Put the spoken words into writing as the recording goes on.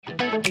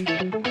Well,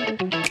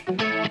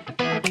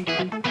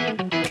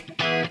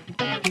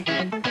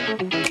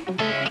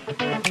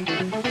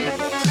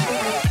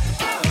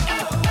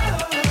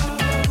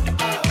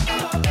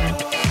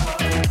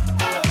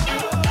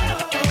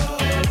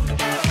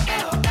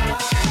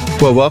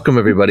 welcome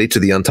everybody to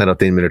the Untitled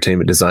Theme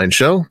Entertainment Design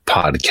Show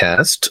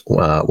podcast.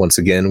 Once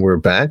again, we're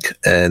back,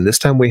 and this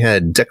time we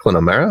had Declan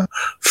O'Mara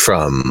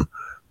from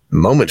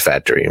Moment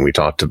Factory, and we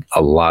talked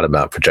a lot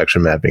about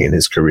projection mapping in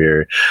his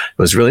career. It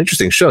was a really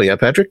interesting show, yeah,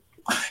 Patrick?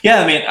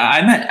 Yeah,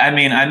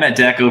 I met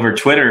Deck over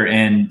Twitter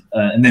and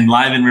then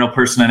live in real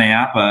person on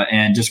AAPA,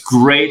 and just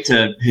great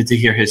to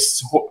hear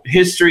his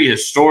history,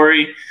 his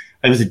story.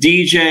 He was a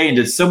DJ and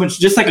did so much,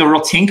 just like a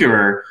real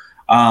tinkerer.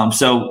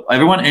 So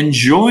everyone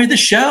enjoy the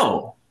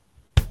show.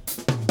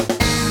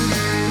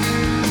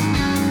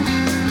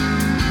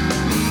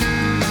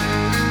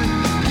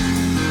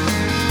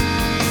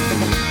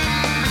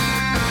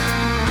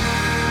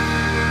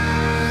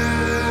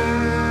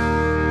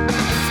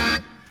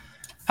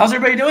 How's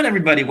everybody doing,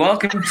 everybody?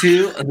 Welcome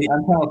to the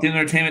Untitled Theme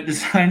Entertainment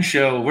Design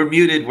Show. We're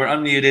muted. We're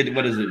unmuted.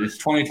 What is it? It's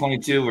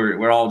 2022.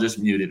 We're all just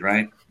muted,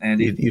 right,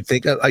 Andy? You'd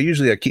think I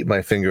usually keep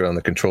my finger on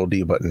the Control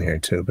D button here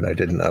too, but I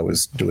didn't. I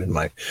was doing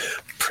my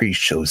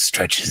pre-show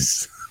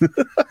stretches.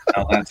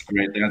 Oh, that's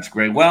great. That's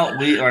great. Well,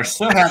 we are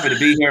so happy to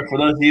be here. For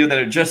those of you that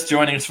are just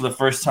joining us for the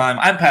first time,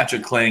 I'm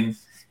Patrick Kling,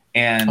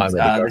 and I'm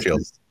Andy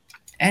Garfield.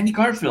 Andy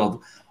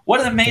Garfield.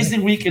 What an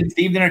amazing week in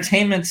themed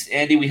entertainment,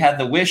 Andy. We had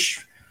the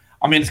Wish.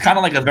 I mean, it's kind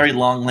of like a very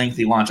long,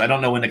 lengthy launch. I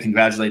don't know when to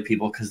congratulate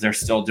people because they're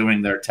still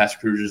doing their test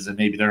cruises and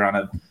maybe they're on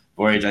a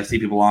voyage. I see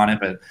people on it,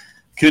 but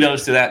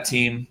kudos to that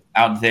team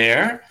out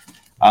there.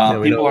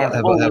 People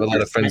have a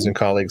lot of friends and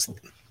colleagues.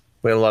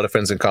 We had a lot of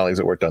friends and colleagues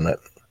that worked on that.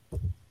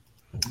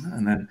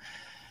 And then,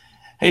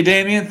 hey,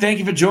 Damien, thank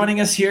you for joining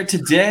us here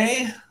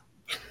today.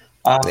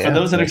 For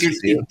those that are here to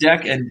see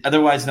Deck, and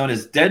otherwise known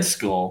as Dead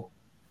Skull,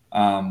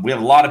 we have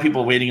a lot of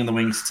people waiting in the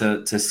wings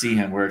to see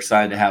him. We're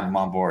excited to have him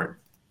on board.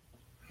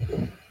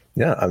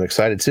 Yeah, I'm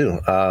excited too.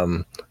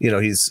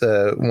 He's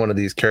one of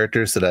these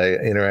characters that I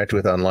interact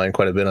with online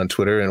quite a bit on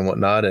Twitter and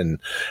whatnot, and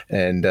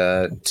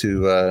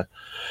to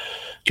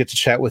get to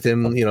chat with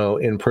him,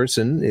 in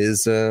person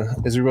is a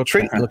real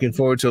treat. I'm looking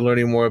forward to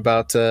learning more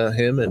about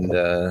him and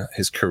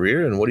his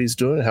career and what he's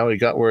doing, how he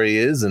got where he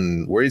is,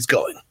 and where he's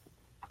going.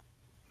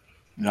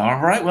 All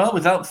right. Well,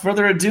 without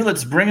further ado,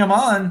 let's bring him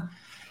on.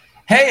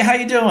 Hey, how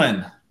you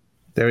doing?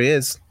 There he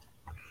is.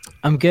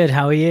 I'm good.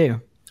 How are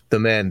you? The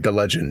man, the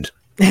legend.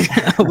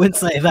 I wouldn't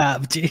say that,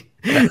 but you're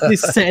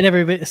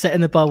setting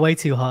the bar way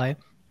too high.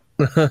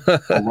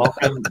 Well,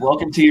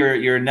 welcome to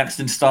your next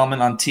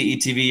installment on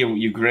TETV.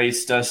 You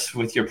graced us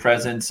with your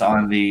presence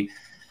on the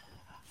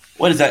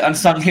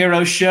Unsung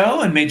Heroes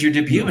show and made your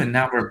debut, and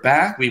now we're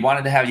back. We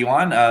wanted to have you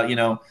on.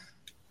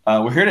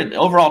 We're here to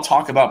overall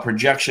talk about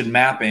projection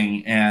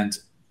mapping, and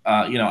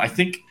I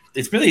think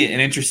it's really an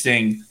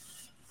interesting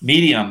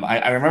medium.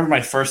 I remember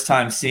my first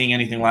time seeing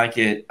anything like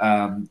it.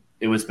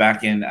 It was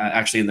back in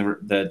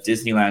the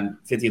Disneyland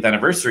 50th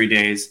anniversary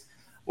days,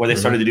 where they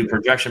started to do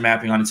projection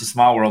mapping on It's a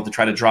Small World to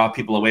try to draw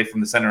people away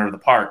from the center of the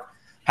park.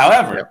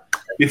 However,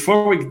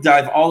 before we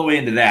dive all the way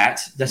into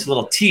that, just a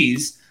little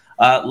tease,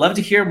 love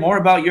to hear more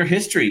about your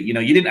history. You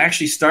didn't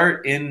actually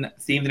start in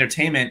themed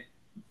entertainment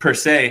per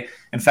se.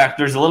 In fact,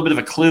 there's a little bit of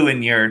a clue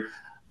in your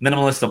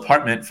minimalist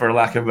apartment, for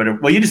lack of a better.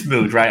 Well, you just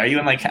moved, right? Are you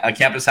in like a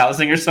campus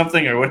housing or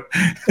something, or what?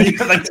 You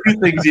have like two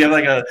things. You have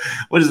like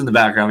what is in the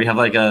background? We have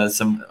like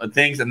some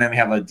things, and then we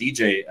have a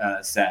DJ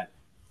set.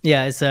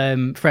 Yeah, it's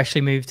freshly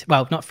moved.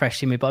 Well, not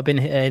freshly moved, but I've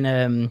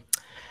been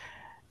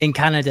in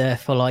Canada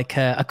for like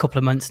a couple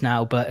of months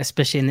now. But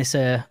especially in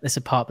this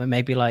apartment,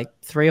 maybe like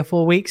 3 or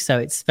 4 weeks. So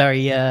it's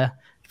very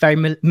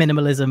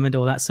minimalism and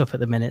all that stuff at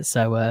the minute.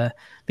 So but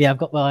yeah, I've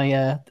got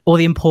my all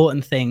the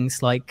important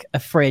things like a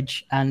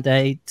fridge and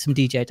some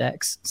DJ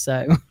decks.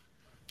 So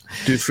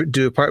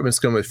do apartments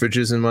come with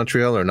fridges in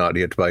Montreal or not? Do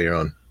you have to buy your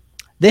own?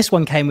 This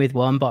one came with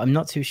one, but I'm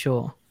not too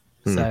sure.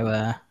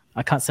 So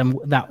I can't say I'm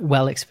that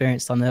well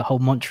experienced on the whole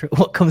Montreal,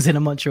 what comes in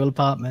a Montreal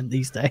apartment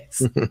these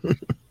days.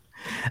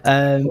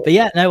 But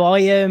yeah, no,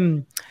 I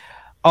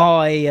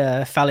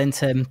fell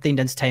into themed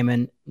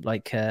entertainment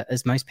like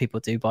as most people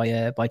do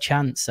by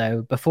chance.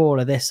 So before all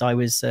of this, I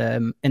was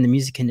in the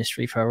music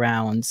industry for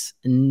around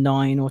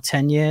 9 or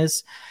 10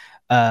 years,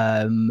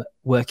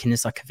 working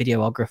as like a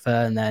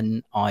videographer, and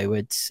then I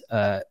would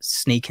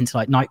sneak into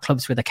like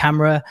nightclubs with a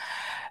camera.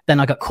 Then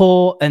I got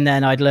caught, and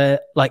then I'd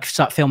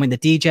start filming the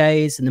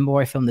DJs, and the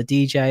more I filmed the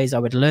DJs, I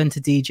would learn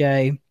to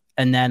DJ.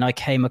 And then I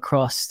came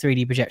across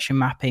 3D projection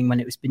mapping when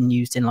it was being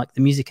used in like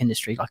the music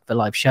industry, like for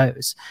live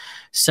shows.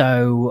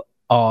 So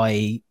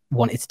I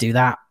wanted to do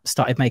that,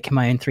 started making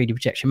my own 3D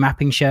projection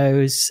mapping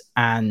shows,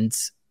 and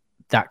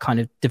that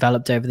kind of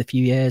developed over the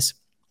few years.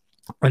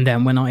 And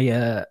then when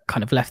I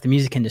kind of left the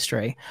music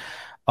industry,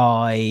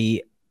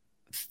 I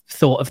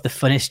thought of the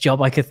funnest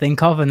job I could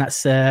think of, and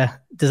that's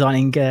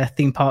designing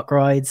theme park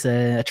rides,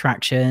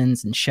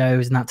 attractions and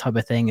shows and that type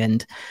of thing.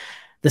 And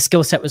the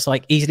skill set was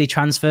like easily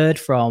transferred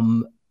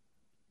from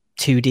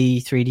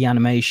 2D, 3D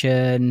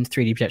animation,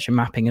 3D projection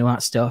mapping, and all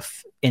that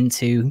stuff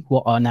into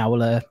what are now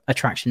all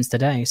attractions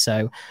today.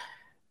 So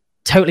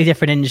totally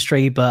different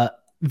industry,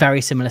 but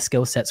very similar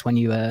skill sets when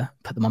you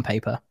put them on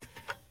paper.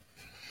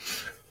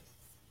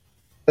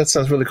 That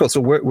sounds really cool. So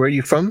where are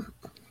you from?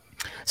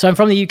 So I'm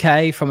from the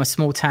UK, from a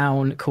small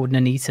town called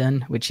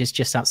Nuneaton, which is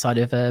just outside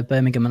of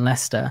Birmingham and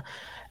Leicester.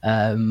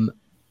 And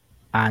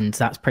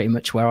that's pretty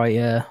much where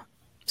I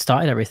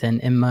started everything,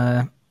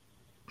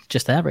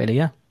 just there, really,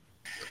 yeah.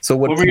 So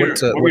what were your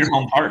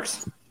home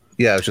parks?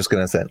 Yeah, I was just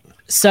going to say.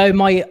 So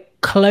my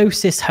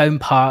closest home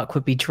park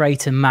would be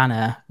Drayton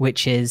Manor,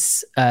 which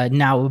is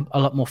now a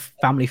lot more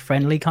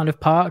family-friendly kind of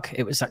park.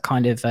 It was that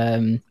kind of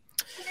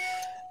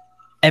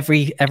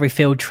every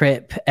field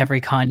trip,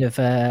 every kind of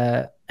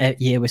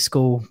year with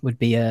school would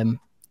be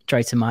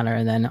Drayton Manor,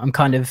 and then I'm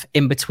kind of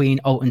in between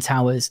Alton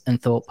Towers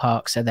and Thorpe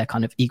Park, so they're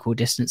kind of equal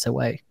distance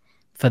away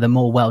for the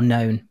more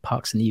well-known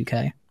parks in the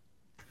UK.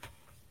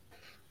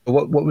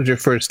 What was your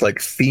first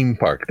like theme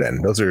park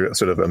then? Those are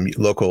sort of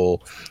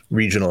local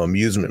regional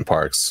amusement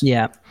parks.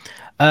 Yeah.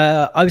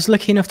 I was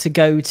lucky enough to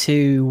go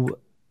to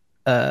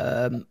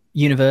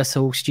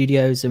Universal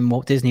Studios and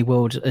Walt Disney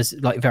World as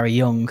like very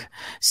young.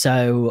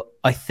 So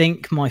I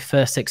think my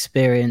first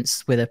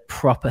experience with a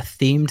proper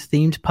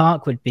themed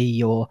park would be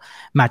your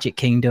Magic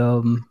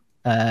Kingdom,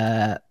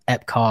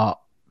 Epcot,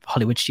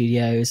 Hollywood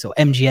Studios, or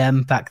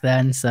MGM back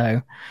then.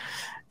 So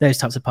those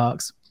types of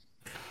parks.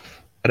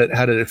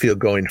 How did it feel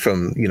going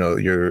from,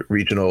 your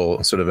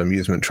regional sort of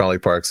amusement trolley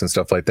parks and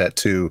stuff like that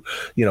to,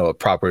 a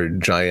proper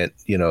giant,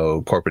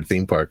 corporate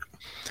theme park?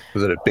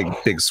 Was it a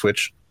big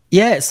switch?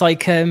 Yeah, it's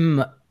like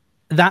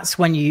that's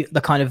when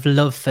the kind of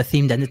love for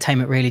themed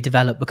entertainment really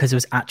developed, because it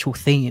was actual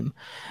theme.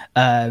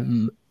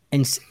 And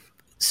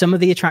some of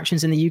the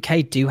attractions in the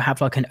UK do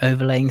have like an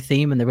overlaying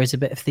theme, and there is a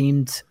bit of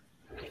themed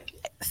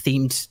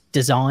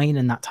design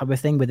and that type of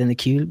thing within the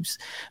cubes.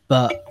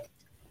 But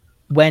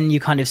when you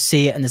kind of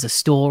see it and there's a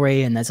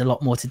story and there's a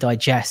lot more to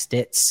digest,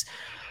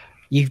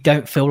 you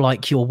don't feel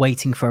like you're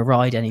waiting for a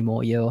ride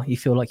anymore. You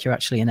feel like you're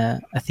actually in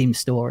a themed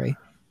story.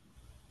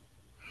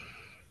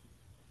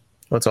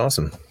 That's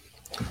awesome.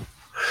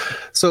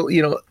 So,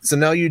 so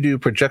now you do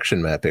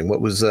projection mapping.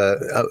 What was,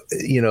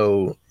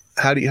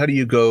 how do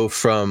you go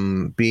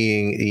from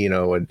being,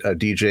 a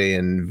DJ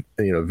and,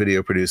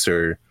 video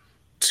producer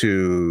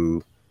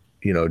to,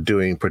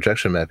 doing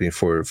projection mapping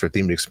for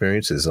themed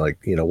experiences? Like,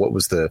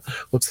 what's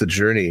the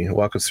journey?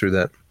 Walk us through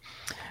that.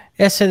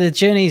 Yeah, so the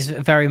journey is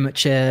very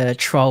much a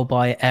trial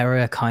by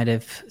error kind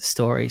of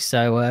story.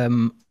 So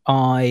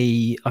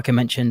like I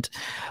mentioned,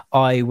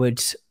 I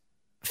would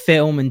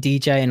film and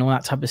DJ and all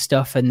that type of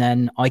stuff. And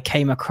then I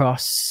came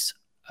across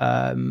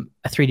a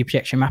 3D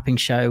projection mapping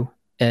show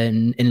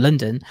in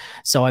London.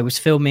 So I was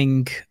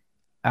filming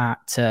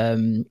at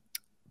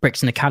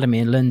Brixton Academy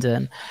in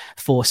London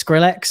for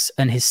Skrillex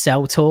and his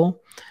Cell tour.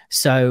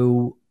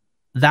 So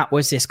that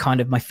was this kind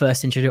of my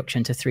first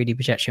introduction to 3D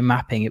projection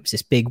mapping. It was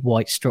this big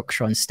white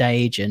structure on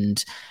stage,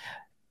 and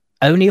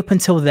only up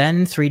until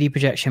then 3D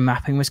projection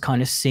mapping was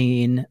kind of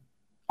seen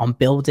on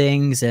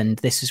buildings, and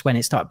this is when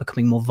it started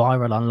becoming more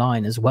viral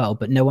online as well,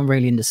 but no one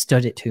really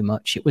understood it too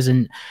much. It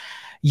wasn't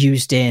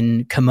used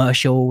in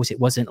commercials, it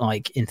wasn't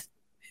like in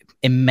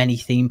many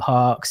theme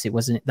parks, it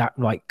wasn't that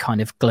like kind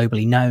of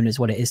globally known as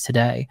what it is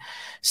today.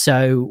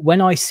 So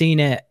when I seen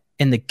it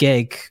in the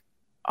gig,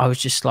 I was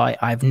just like,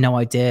 I have no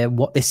idea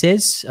what this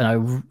is,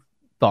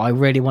 but I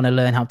really want to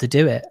learn how to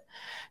do it.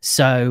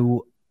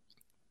 So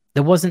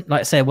there wasn't,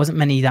 like I say, there wasn't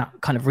many that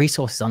kind of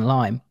resources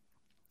online.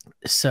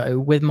 So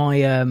with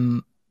my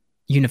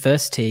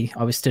university,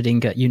 I was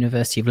studying at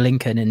University of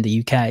Lincoln in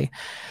the UK.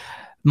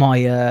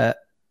 My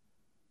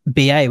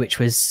BA, which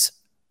was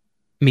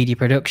media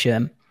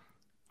production,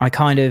 I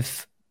kind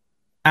of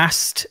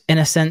asked in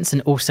a sense,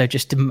 and also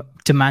just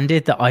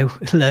demanded that I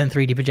learn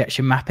 3D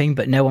projection mapping,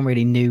 but no one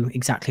really knew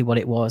exactly what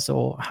it was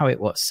or how it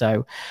was.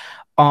 So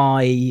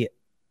I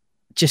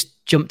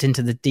just jumped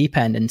into the deep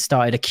end and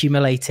started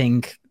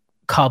accumulating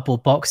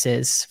cardboard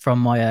boxes from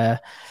my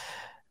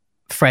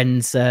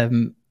friend's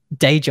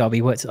day job.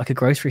 He worked at like a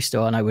grocery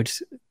store, and I would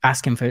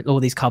ask him for all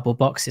these cardboard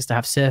boxes to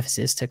have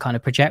surfaces to kind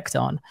of project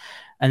on.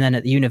 And then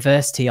at the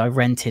university, I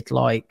rented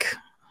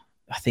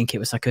I think it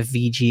was like a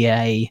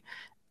VGA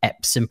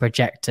Epson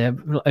projector,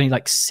 only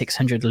like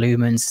 600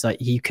 lumens. Like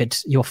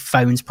your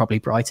phone's probably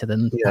brighter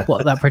than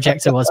what that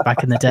projector was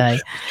back in the day.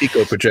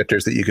 Pico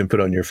projectors that you can put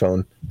on your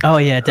phone. Oh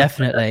yeah,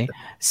 definitely.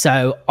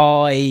 So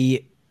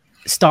I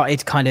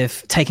started kind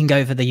of taking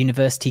over the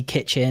university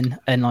kitchen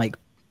and like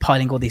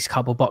piling all these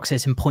cardboard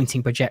boxes and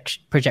pointing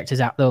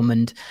projectors at them,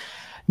 and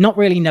not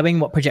really knowing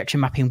what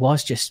projection mapping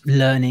was, just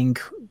learning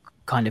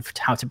kind of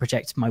how to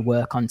project my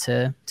work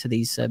onto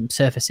these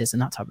surfaces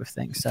and that type of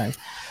thing. So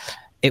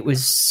it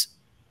was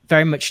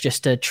very much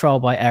just a trial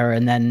by error.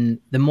 And then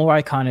the more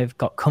I kind of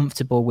got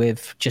comfortable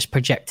with just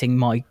projecting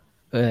my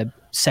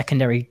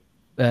secondary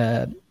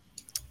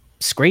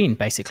screen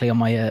basically on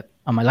my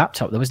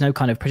laptop, there was no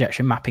kind of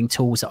projection mapping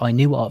tools that I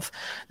knew of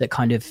that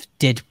kind of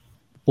did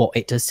what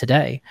it does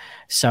today.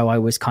 So I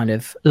was kind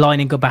of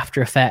lining up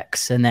After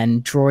Effects and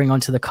then drawing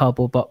onto the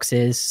cardboard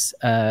boxes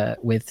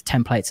with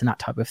templates and that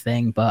type of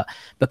thing. But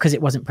because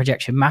it wasn't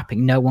projection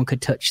mapping, no one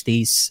could touch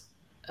these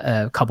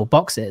cardboard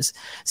boxes.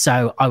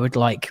 So I would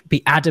like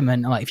be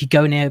adamant, like, if you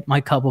go near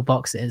my cardboard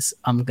boxes,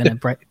 I'm gonna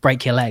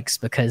break your legs,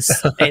 because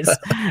it's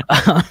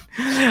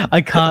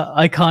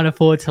I can't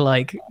afford to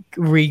like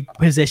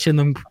reposition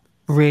them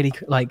really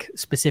like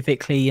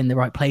specifically in the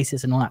right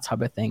places and all that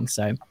type of thing.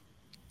 So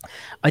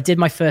I did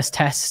my first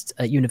test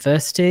at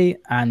university,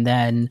 and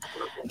then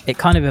it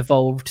kind of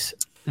evolved.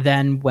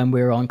 Then when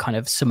we were on kind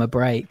of summer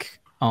break,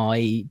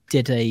 I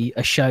did a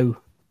show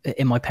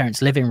in my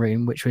parents' living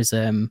room, which was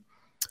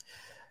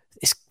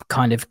this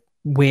kind of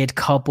weird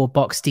cardboard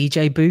box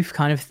DJ booth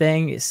kind of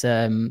thing. It's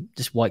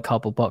just white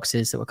cardboard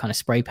boxes that were kind of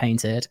spray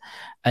painted.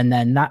 And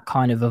then that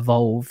kind of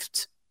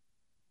evolved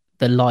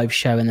the live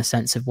show in the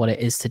sense of what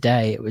it is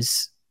today. It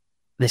was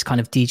this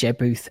kind of DJ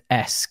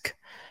booth-esque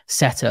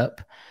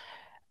setup.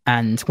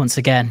 And once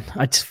again,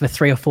 I just, for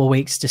 3 or 4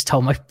 weeks, just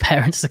told my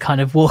parents to kind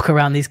of walk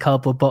around these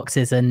cardboard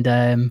boxes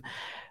and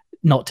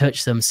not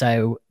touch them.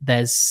 So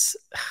there's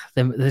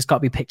got to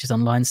be pictures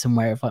online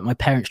somewhere of like my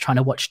parents trying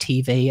to watch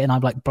TV, and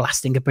I'm like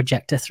blasting a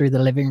projector through the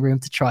living room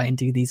to try and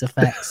do these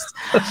effects.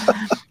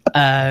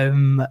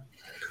 The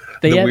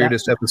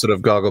weirdest episode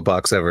of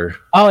Gogglebox ever.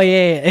 Oh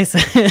yeah, it's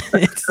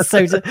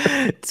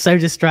so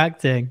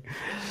distracting.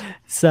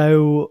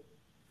 So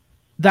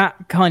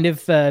that kind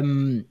of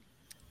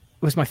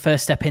was my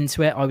first step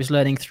into it. I was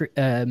learning through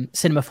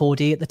Cinema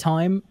 4D at the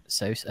time,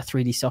 so a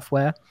 3D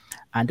software,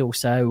 and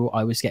also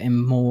I was getting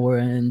more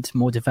and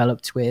more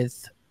developed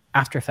with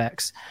After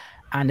Effects.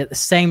 And at the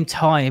same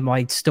time,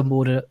 I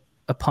stumbled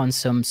upon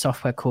some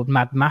software called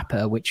Mad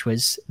Mapper, which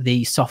was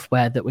the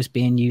software that was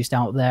being used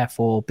out there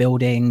for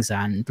buildings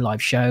and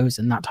live shows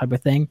and that type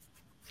of thing.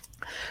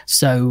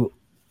 So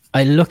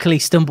I luckily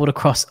stumbled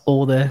across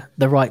all the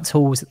right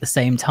tools at the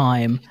same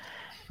time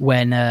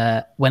when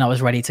I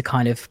was ready to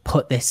kind of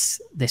put this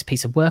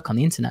piece of work on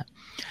the internet.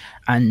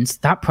 And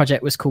that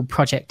project was called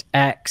Project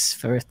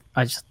X.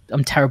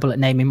 I'm terrible at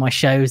naming my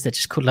shows. They're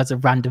just called loads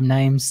of random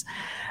names.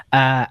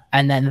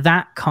 And then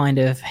that kind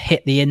of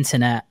hit the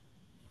internet.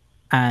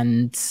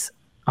 And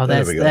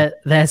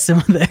there's some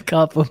of the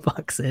cardboard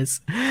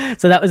boxes.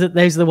 So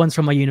those are the ones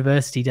from my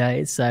university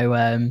days. So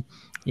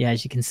yeah,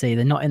 as you can see,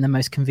 they're not in the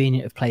most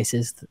convenient of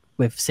places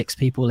with 6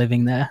 people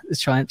living there.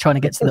 It's trying to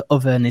get to the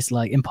oven is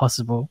like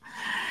impossible.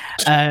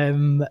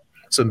 Some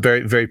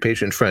very, very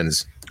patient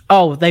friends.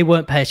 Oh, they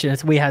weren't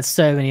patient. We had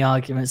so many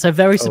arguments. So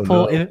very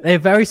supportive. No. They're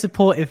very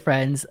supportive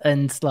friends,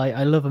 and like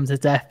I love them to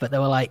death. But they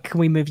were like, "Can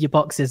we move your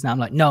boxes now?" I'm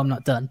like, "No, I'm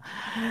not done."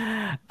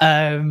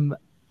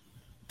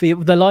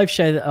 The live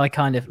show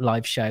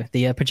that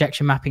the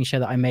projection mapping show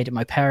that I made at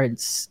my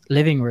parents'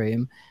 living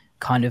room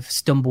kind of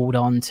stumbled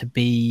on to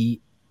be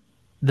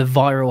the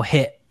viral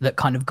hit that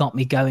kind of got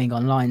me going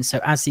online. So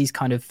as these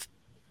kind of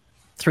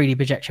 3D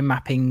projection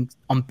mapping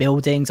on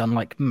buildings, on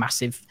like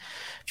massive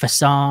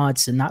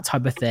facades and that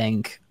type of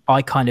thing,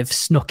 I kind of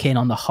snuck in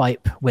on the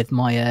hype with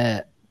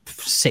my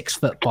 6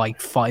 foot by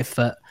 5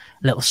 foot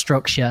little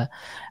structure.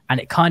 And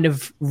it kind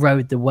of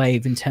rode the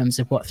wave in terms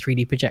of what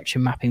 3D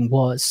projection mapping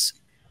was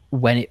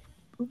when it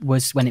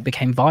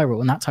became viral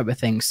and that type of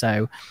thing.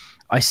 So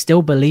I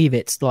still believe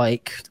it's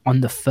like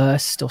on the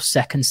first or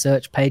second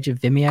search page of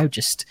Vimeo.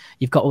 Just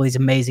you've got all these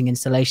amazing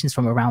installations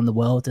from around the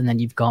world, and then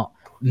you've got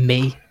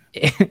me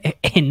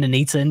in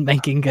Nuneaton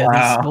making these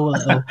small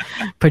little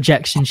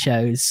projection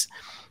shows.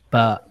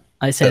 But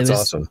I say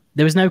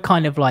there was no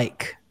kind of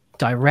like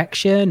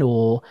direction,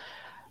 or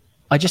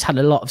I just had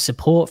a lot of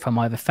support from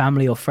either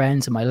family or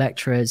friends and my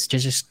lecturers to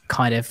just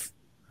kind of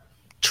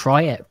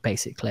try it,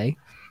 basically.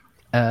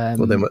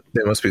 Well, they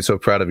must be so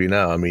proud of you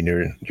now. I mean,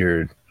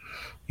 your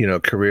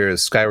career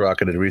has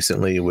skyrocketed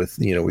recently with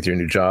your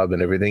new job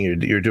and everything.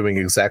 You're doing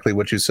exactly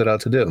what you set out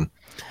to do.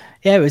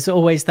 Yeah, it was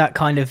always that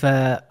kind of.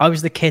 I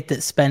was the kid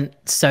that spent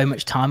so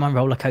much time on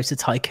Roller Coaster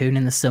Tycoon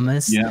in the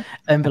summers,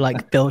 and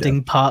like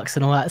building parks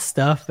and all that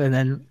stuff. And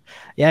then,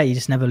 you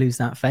just never lose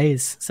that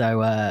phase.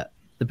 So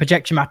the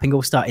projection mapping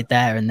all started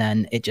there, and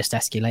then it just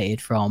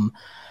escalated from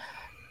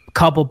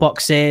cardboard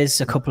boxes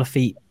a couple of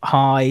feet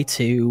high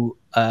to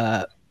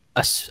a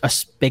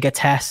bigger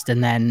test,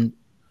 and then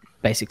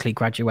basically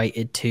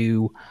graduated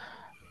to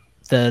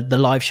the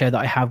live show that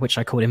I have, which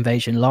I called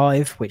Invasion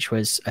Live, which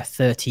was a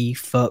 30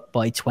 foot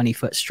by 20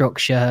 foot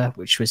structure,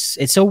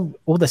 it's all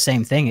the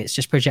same thing. It's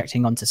just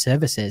projecting onto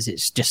services.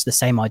 It's just the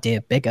same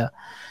idea, bigger.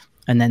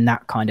 And then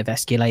that kind of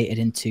escalated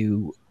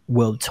into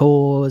world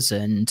tours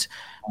and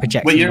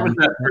projecting. What year was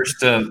that first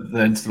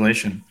the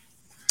installation?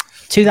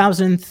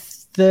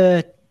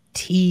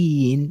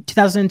 2013,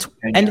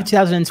 end of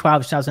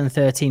 2012,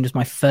 2013 was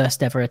my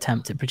first ever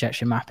attempt at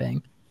projection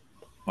mapping.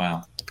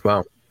 Wow.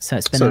 So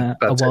it's been a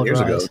wild ride.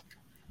 Ago.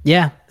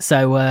 Yeah.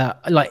 So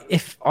like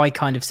if I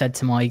kind of said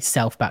to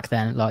myself back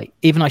then, like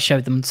even I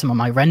showed them some of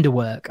my render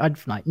work, I'd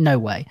like, no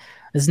way.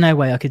 There's no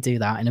way I could do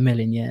that in a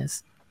million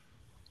years.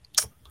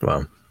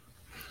 Wow.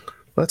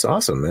 That's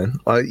awesome, man.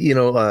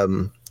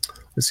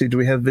 Let's see. Do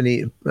we have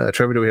any,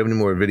 Trevor? Do we have any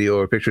more video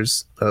or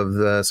pictures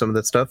of some of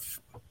that stuff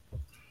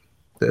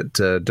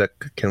that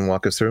Duck can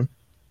walk us through?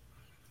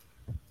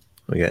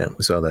 Oh, yeah,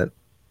 we saw that.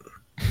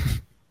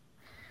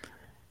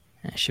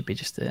 It should be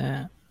just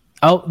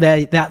oh,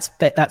 there.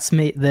 That's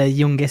me, the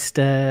youngest.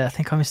 I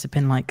think I must have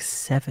been like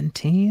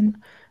 17,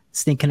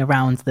 sneaking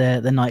around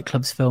the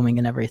nightclubs, filming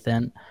and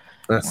everything.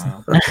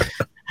 Wow.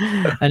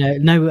 I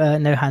know,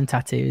 no hand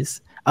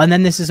tattoos. And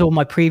then this is all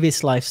my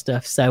previous life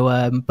stuff.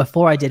 So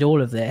before I did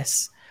all of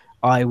this,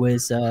 I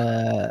was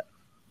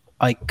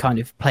I kind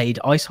of played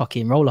ice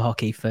hockey and roller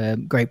hockey for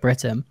Great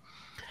Britain.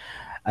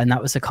 And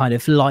that was the kind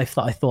of life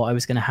that I thought I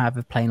was going to have,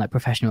 of playing like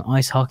professional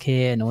ice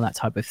hockey and all that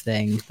type of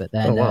thing. But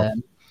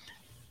then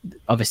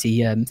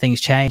obviously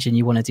things change and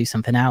you want to do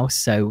something else.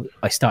 So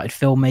I started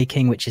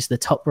filmmaking, which is the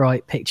top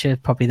right picture,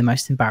 probably the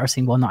most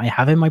embarrassing one that I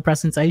have in my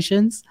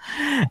presentations.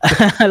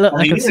 I look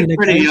like I've seen a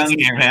pretty ghost. young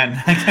here,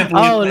 man. I can't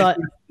Oh, believe like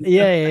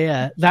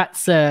yeah.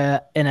 That's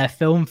in a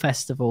film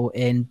festival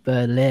in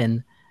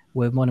Berlin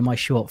with one of my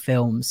short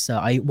films. So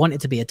I wanted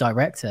to be a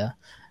director.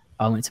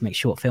 I wanted to make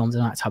short films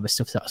and that type of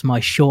stuff. So that was my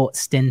short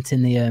stint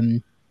in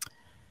the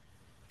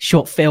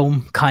short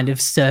film kind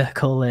of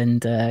circle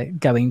and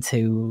going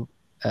to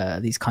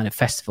these kind of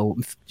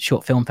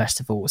short film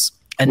festivals.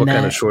 And what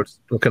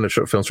kind of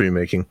short films were you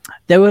making?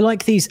 They were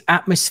like these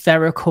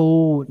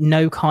atmospherical,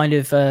 no kind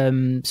of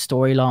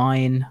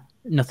storyline,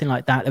 nothing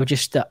like that. They were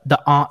just the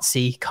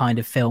artsy kind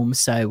of films.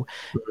 So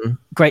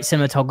great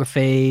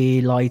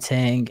cinematography,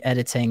 lighting,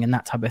 editing, and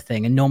that type of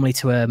thing. And normally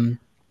to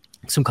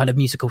some kind of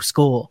musical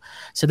score.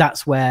 So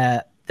that's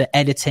where the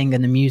editing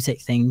and the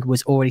music thing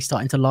was already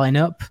starting to line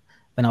up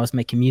when I was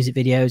making music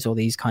videos or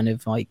these kind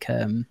of like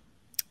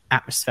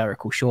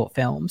atmospherical short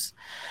films.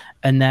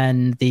 And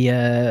then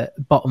the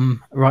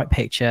bottom right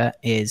picture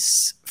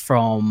is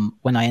from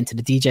when I entered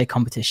a DJ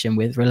competition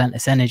with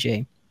Relentless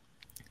Energy,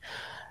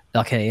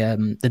 like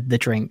the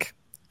drink.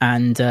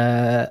 And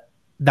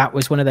that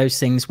was one of those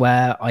things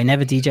where I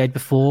never DJ'd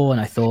before,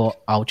 and I thought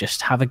I'll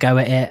just have a go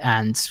at it,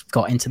 and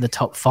got into the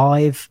top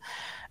 5,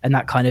 and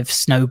that kind of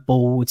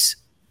snowballed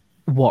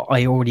what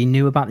I already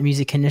knew about the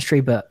music industry,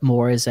 but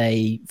more as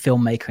a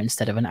filmmaker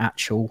instead of an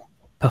actual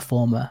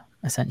performer,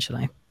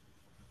 essentially.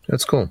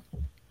 That's cool.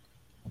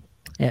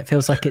 Yeah, it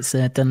feels like it's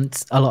done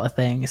a lot of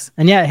things.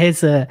 And yeah, here's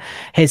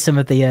some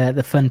of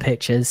the fun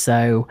pictures.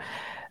 So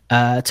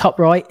top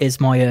right is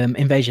my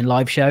Invasion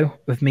live show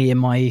with me in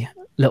my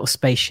little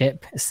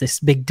spaceship. It's this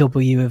big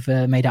W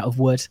made out of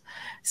wood.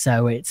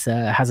 So it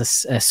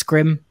has a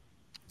scrim,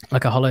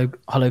 like a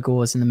hollow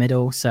gauze in the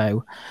middle.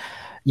 So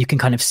you can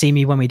kind of see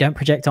me when we don't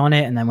project on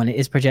it. And then when it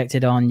is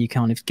projected on, you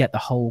kind of get the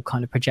whole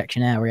kind of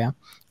projection area.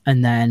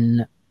 And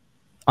then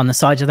on the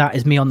sides of that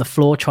is me on the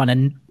floor trying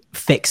to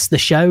fix the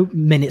show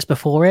minutes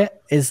before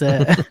it is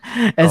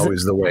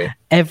always the way.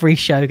 Every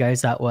show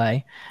goes that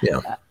way.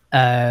 Yeah.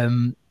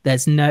 I've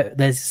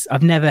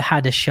never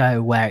had a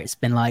show where it's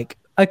been like,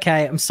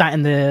 okay, I'm sat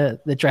in the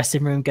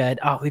dressing room going,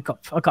 I've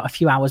got a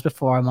few hours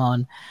before I'm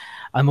on.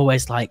 I'm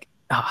always like,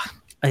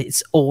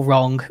 it's all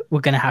wrong.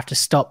 We're going to have to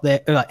stop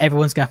there. Like,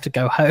 everyone's going to have to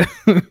go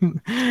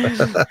home.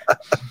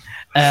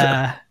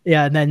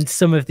 Yeah, and then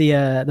some of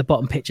the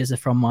bottom pictures are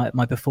from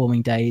my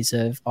performing days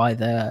of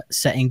either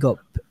setting up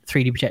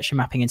 3D projection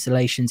mapping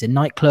installations in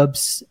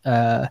nightclubs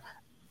to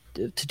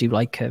do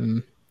like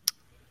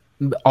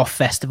off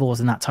festivals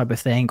and that type of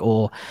thing,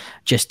 or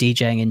just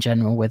DJing in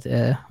general with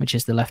which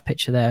is the left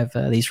picture there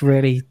of these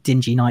really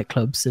dingy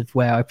nightclubs of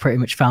where I pretty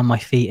much found my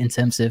feet in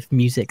terms of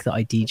music that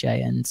I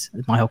DJ and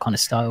my whole kind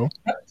of style.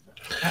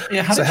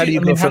 Yeah, how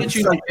did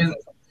you like?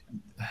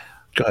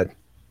 Go ahead.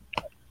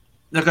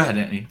 No, go ahead,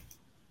 Anthony.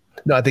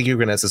 No, I think you were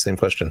going to ask the same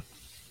question.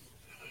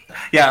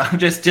 Yeah,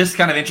 just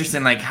kind of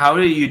interesting. Like, how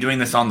are you doing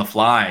this on the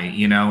fly?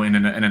 You know, in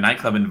a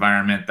nightclub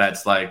environment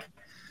that's like,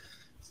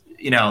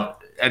 you know.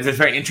 It's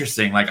very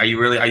interesting. Like, are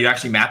you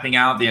actually mapping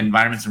out the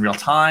environments in real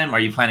time? Are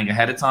you planning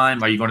ahead of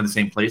time? Are you going to the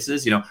same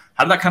places? You know,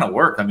 how did that kind of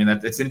work? I mean,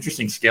 it's an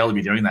interesting scale to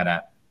be doing that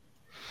at.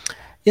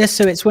 Yeah,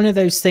 so it's one of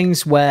those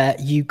things where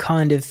you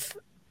kind of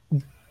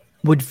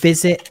would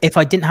visit. If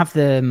I didn't have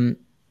the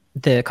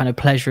kind of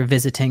pleasure of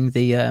visiting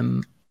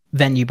the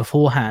venue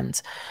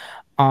beforehand,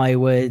 I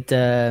would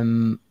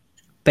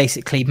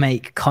basically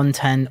make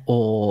content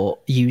or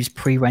use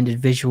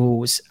pre-rendered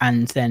visuals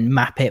and then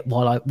map it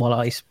while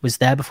I was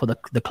there before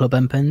the club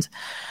opened.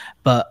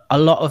 But a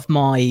lot of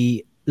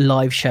my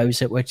live shows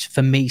that were,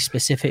 for me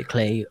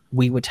specifically,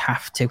 we would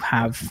have to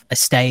have a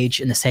stage,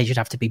 and the stage would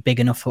have to be big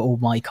enough for all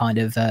my kind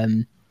of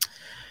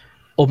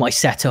all my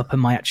setup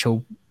and my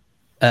actual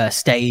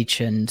stage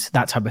and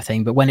that type of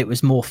thing. But when it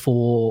was more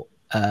for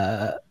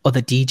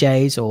other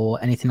DJs or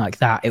anything like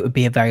that, it would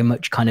be a very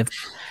much kind of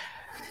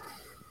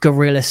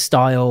guerrilla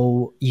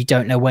style. You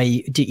don't know where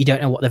you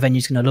don't know what the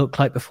venue's going to look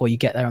like before you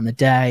get there on the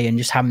day, and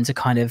just having to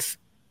kind of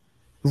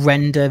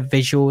render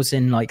visuals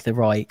in like the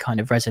right kind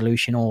of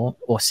resolution or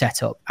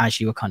setup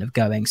as you were kind of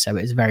going. So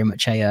it was very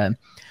much a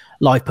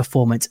live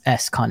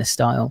performance-esque kind of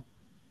style.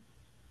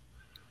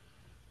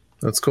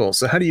 That's cool.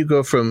 So how do you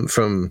go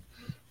from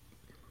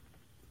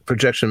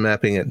projection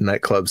mapping at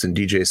nightclubs and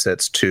DJ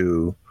sets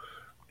to,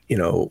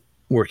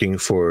 working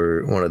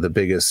for one of the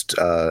biggest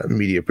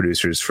media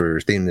producers for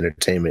themed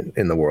entertainment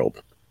in the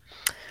world?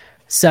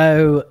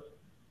 So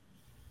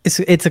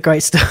it's a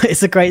great story.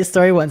 It's a great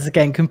story. Once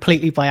again,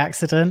 completely by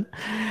accident.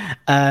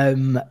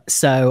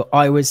 So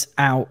I was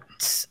out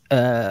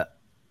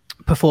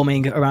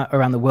performing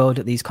around the world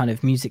at these kind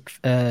of music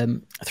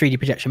 3D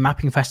projection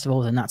mapping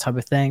festivals and that type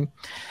of thing.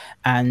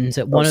 And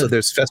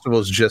there's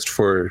festivals just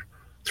for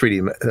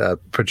 3D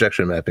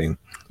projection mapping.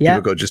 Yeah,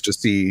 people go just to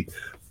see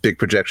big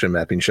projection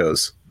mapping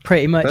shows.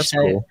 Pretty much. That's so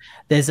cool.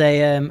 There's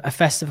a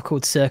festival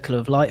called Circle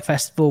of Light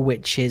Festival,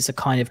 which is a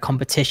kind of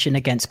competition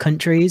against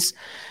countries.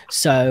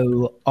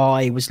 So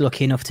I was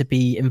lucky enough to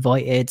be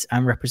invited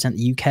and represent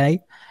the UK.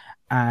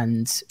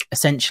 And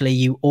essentially,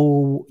 you're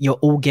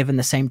all given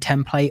the same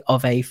template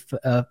of a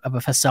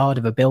facade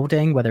of a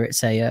building, whether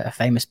it's a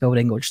famous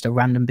building or just a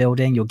random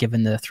building. You're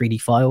given the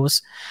 3D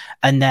files,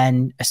 and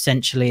then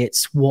essentially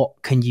it's what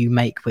can you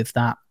make with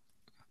that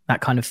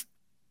kind of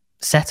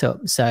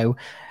setup. So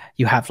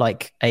you have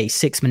like a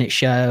 6-minute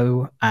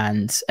show,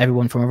 and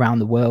everyone from around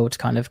the world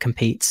kind of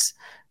competes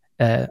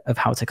of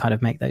how to kind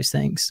of make those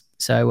things.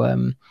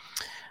 So,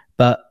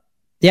 but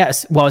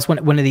yes, well, I was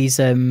one of these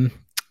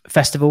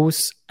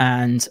festivals,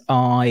 and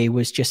I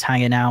was just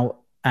hanging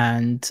out,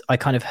 and I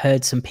kind of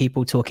heard some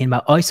people talking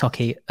about ice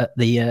hockey at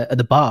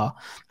the bar,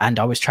 and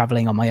I was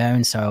traveling on my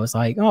own, so I was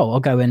like, oh, I'll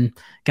go and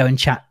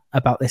chat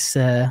about this.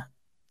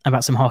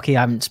 About some hockey.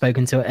 I haven't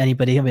spoken to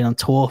anybody. I've been on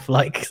tour for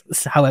like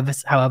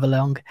however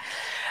long.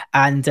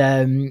 And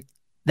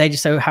they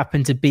just so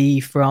happened to be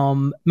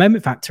from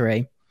Moment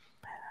Factory.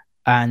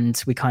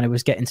 And we kind of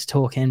was getting to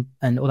talking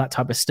and all that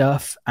type of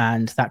stuff.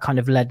 And that kind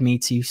of led me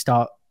to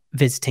start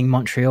visiting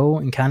Montreal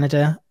in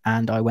Canada.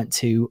 And I went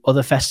to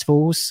other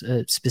festivals,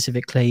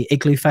 specifically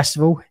Igloo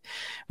Festival,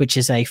 which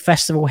is a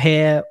festival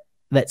here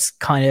that's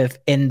kind of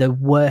in the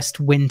worst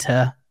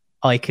winter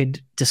I could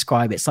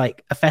describe. It's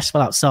like a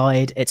festival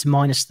outside. It's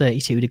minus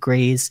 32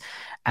 degrees.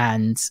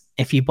 And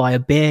if you buy a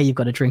beer, you've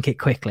got to drink it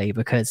quickly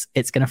because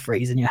it's going to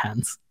freeze in your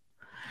hands.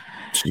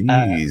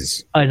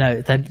 Jeez. I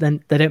know. They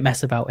don't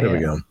mess about there here.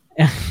 There we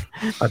go.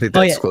 I think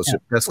that's closer. Yeah.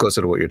 That's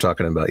closer to what you're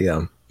talking about.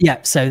 Yeah.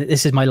 Yeah. So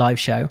this is my live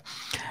show.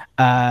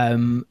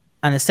 And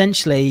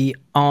essentially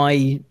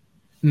I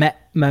met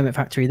Moment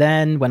Factory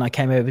then when I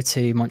came over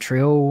to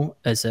Montreal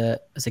as a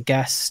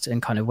guest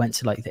and kind of went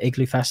to like the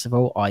Igloo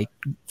Festival. I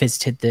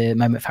visited the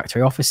Moment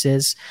Factory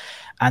offices,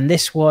 and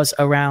this was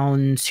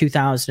around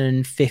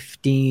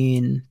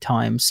 2015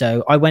 time.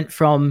 So I went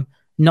from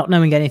not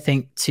knowing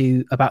anything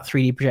about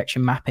 3D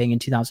projection mapping in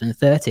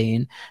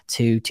 2013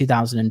 to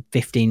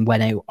 2015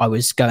 when I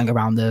was going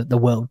around the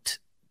world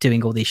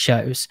doing all these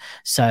shows.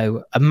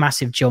 So a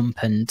massive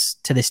jump, and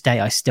to this day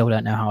I still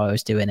don't know how I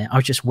was doing it. I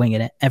was just winging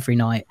it every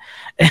night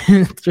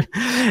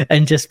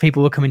and just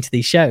people were coming to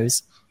these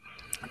shows.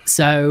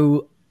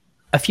 So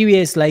a few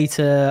years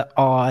later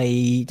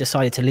I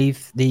decided to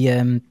leave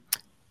the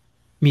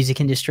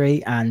music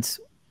industry and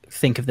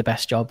think of the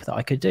best job that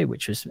I could do,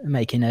 which was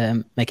making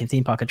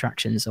theme park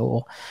attractions,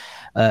 or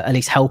at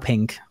least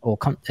helping or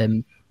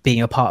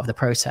being a part of the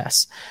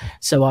process.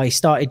 So I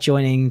started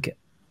joining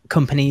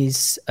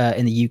companies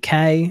in the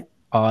UK.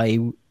 I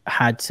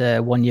had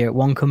 1 year at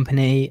one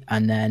company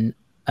and then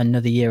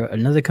another year at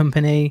another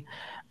company,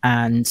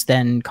 and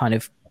then kind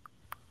of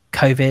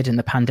COVID and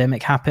the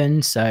pandemic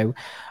happened. So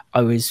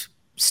I was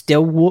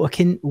still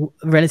working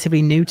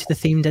relatively new to the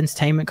themed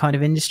entertainment kind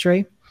of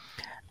industry.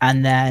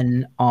 And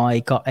then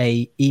I got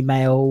a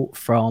email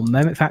from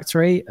Moment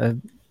Factory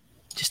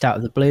just out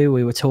of the blue.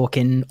 We were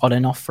talking on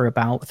and off for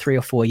about 3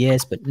 or 4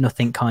 years, but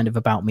nothing kind of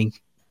about me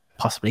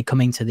possibly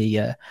coming to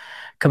the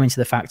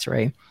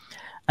factory.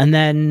 And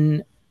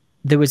then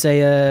there was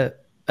a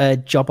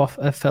job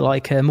offer for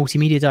like a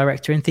multimedia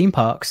director in theme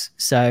parks.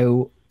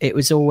 So it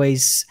was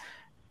always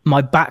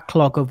my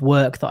backlog of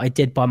work that I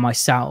did by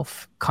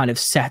myself kind of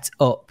set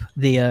up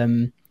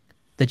the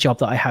job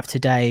that I have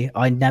today.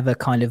 I never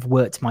kind of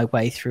worked my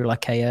way through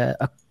like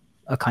a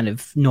kind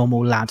of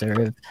normal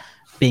ladder of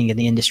being in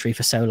the industry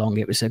for so long.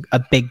 It was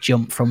a big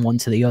jump from one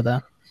to the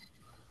other.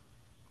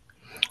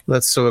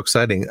 That's so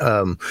exciting.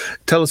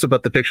 Tell us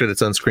about the picture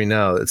that's on screen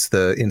now. It's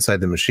the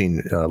Inside the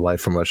Machine,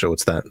 live from Russia.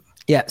 What's that?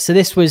 Yeah, so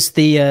this was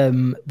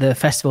the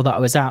festival that I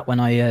was at when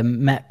I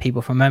met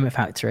people from Moment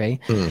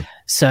Factory.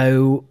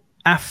 So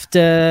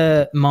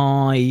after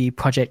my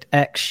Project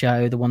X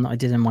show, the one that I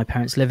did in my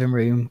parents' living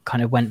room,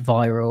 kind of went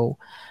viral,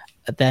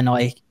 then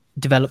I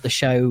developed the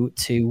show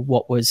to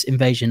what was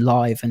Invasion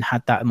Live and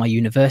had that at my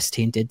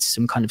university and did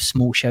some kind of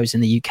small shows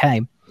in the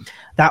UK.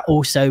 That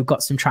also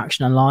got some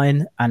traction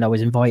online, and I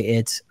was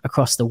invited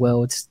across the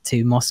world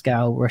to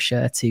Moscow,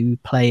 Russia, to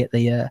play at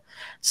the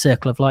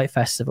Circle of Light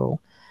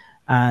Festival.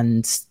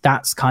 And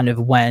that's kind of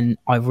when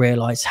I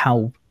realized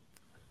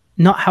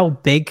not how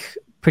big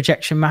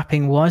projection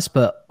mapping was,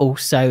 but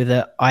also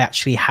that I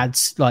actually had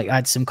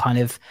some kind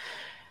of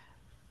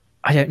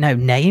I don't know,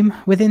 name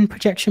within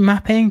projection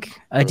mapping.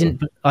 I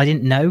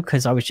didn't know,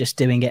 because I was just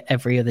doing it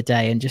every other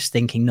day and just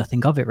thinking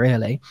nothing of it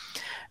really.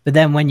 But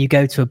then when you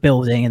go to a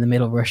building in the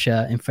middle of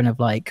Russia in front of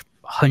like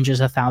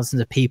hundreds of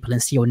thousands of people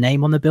and see your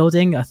name on the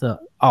building, I thought,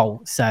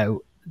 oh,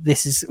 so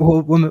this is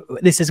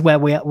where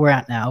we're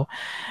at now.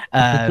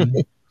 But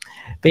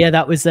yeah,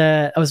 that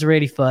was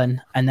really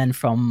fun. And then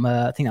from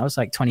I think that was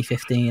like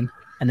 2015,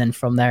 and then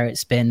from there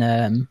it's been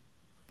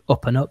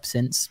up and up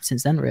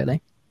since then,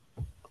 really.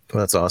 Well,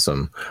 that's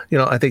awesome. You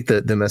know, I think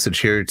that the message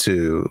here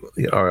to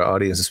our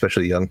audience,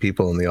 especially young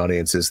people in the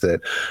audience, is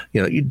that,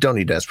 you know, you don't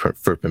need to ask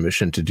for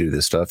permission to do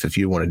this stuff. If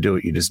you want to do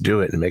it, you just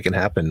do it and make it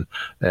happen.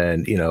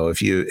 And, you know,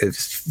 if you're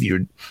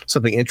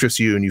something interests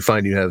you and you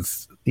find you have,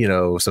 you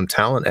know, some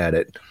talent at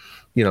it,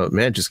 you know,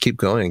 man, just keep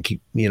going,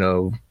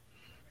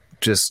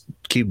 just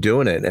keep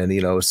doing it. And,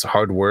 you know, it's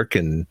hard work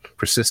and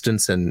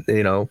persistence, and,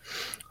 you know,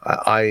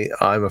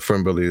 I'm a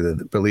firm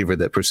believer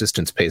that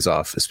persistence pays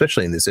off,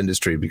 especially in this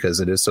industry,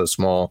 because it is so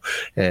small,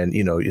 and,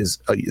 you know,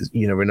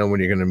 you never know when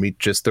you're going to meet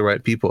just the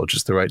right people,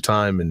 just the right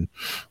time. And,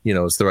 you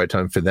know, it's the right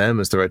time for them.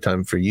 It's the right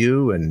time for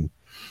you. And,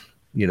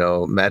 you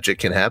know, magic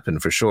can happen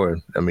for sure.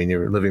 I mean,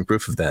 you're living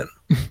proof of that.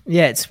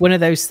 Yeah. It's one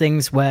of those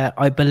things where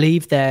I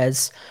believe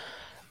there's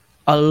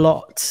a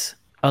lot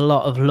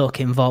of luck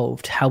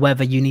involved.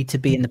 However, you need to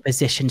be in the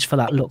positions for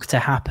that luck to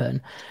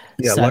happen.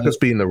 Yeah, luck is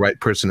being the right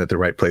person at the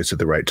right place at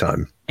the right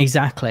time.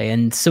 Exactly.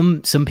 And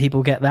some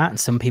people get that and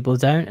some people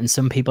don't. And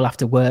some people have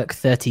to work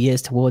 30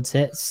 years towards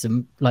it.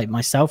 Some, like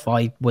myself,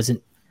 I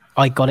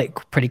got it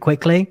pretty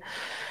quickly.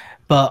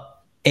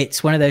 But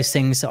it's one of those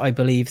things that I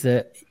believe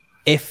that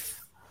if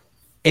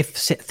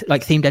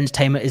like themed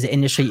entertainment is the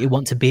industry you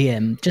want to be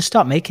in, just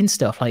start making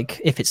stuff.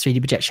 Like if it's 3D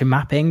projection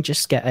mapping,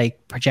 just get a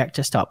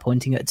projector, start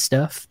pointing at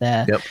stuff.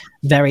 They're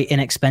very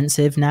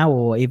inexpensive now,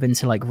 or even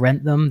to like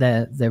rent them,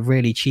 they're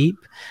really cheap.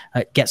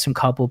 Get some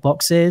cardboard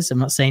boxes. I'm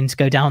not saying to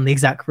go down the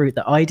exact route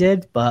that I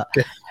did, but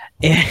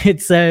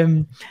it's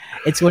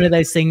one of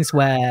those things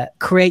where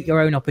create your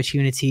own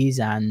opportunities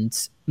and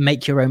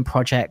make your own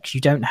projects.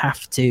 You don't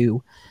have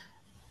to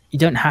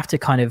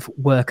kind of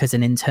work as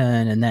an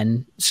intern and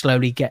then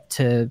slowly get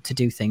to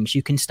do things.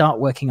 You can start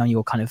working on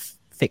your kind of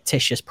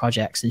fictitious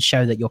projects and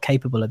show that you're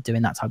capable of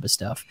doing that type of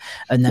stuff.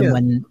 And then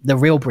when the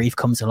real brief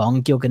comes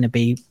along, you're going to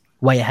be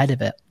way ahead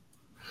of it.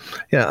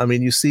 Yeah. I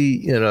mean, you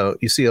see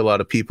a lot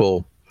of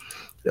people,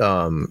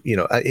 you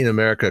know, in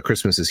America,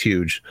 Christmas is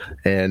huge,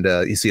 and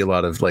you see a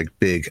lot of like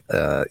big,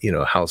 you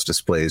know, house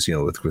displays, you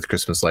know, with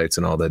Christmas lights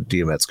and all that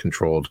DMX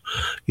controlled,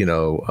 you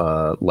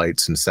know,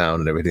 lights and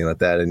sound and everything like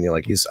that. And you're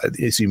like, you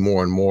see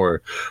more and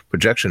more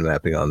projection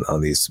mapping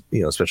on these,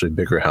 you know, especially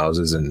bigger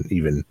houses and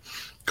even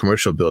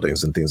commercial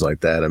buildings and things like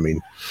that. I mean,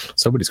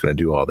 somebody's going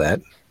to do all that.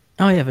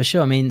 Oh yeah, for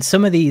sure. I mean,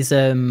 some of these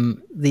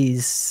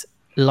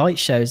light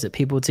shows that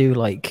people do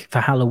like for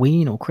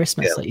Halloween or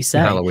Christmas, like you say,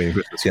 Halloween,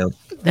 Christmas,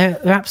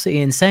 they're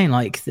absolutely insane.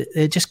 Like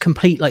they're just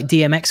complete like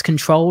DMX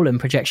control and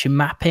projection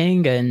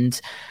mapping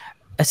and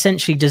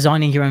essentially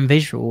designing your own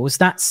visuals.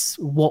 That's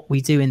what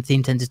we do in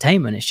themed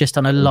entertainment. It's just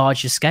on a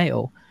larger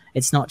scale.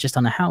 It's not just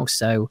on a house.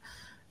 So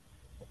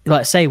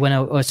like I say, when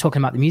I was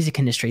talking about the music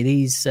industry,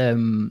 these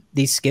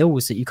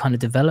skills that you kind of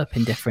develop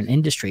in different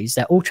industries,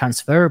 they're all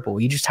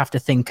transferable. You just have to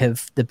think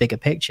of the bigger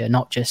picture,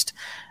 not just,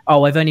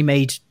 oh, I've only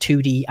made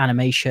 2D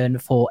animation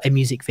for a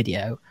music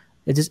video.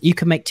 You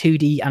can make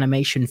 2D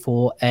animation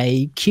for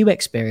a queue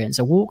experience,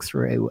 a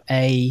walkthrough,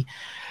 a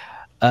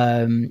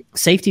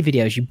safety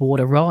videos. You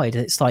board a ride.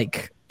 It's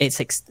like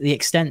the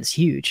extent's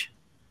huge.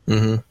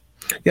 Mm-hmm.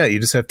 Yeah, you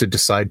just have to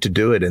decide to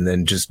do it and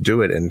then just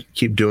do it and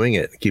keep doing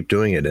it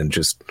and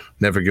just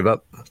never give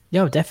up.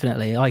 Yeah,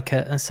 definitely. Like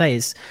I say,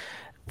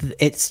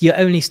 it's you're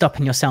only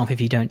stopping yourself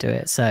if you don't do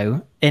it.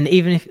 So, and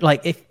even if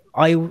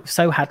I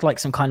had like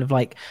some kind of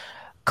like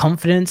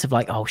confidence of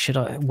like, oh,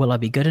 will I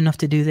be good enough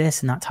to do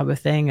this and that type of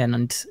thing,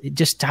 and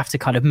just have to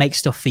kind of make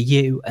stuff for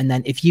you, and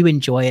then if you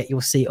enjoy it,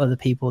 you'll see other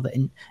people that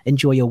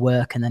enjoy your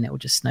work, and then it will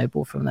just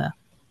snowball from there.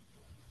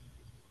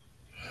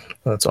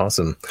 That's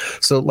awesome.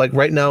 So like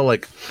right now,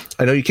 like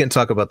I know you can't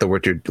talk about the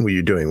work you're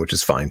doing, which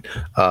is fine.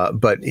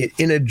 But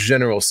in a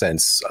general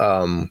sense,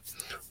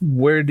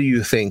 where do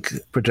you think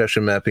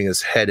projection mapping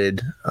is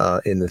headed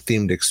in the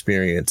themed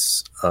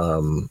experience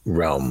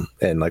realm?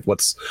 And like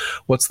what's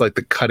like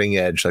the cutting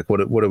edge? Like what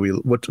are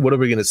we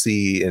going to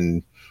see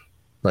in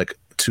like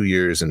 2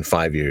 years and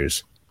 5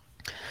 years?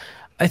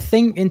 I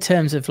think in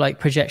terms of like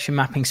projection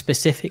mapping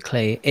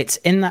specifically, it's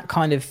in that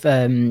kind of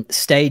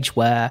stage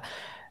where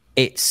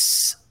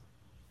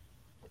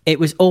it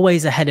was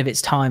always ahead of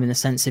its time in the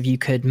sense of you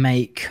could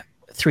make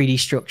 3D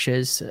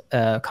structures,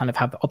 kind of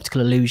have optical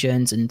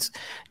illusions and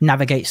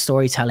navigate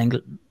storytelling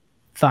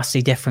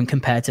vastly different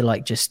compared to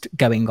like just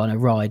going on a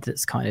ride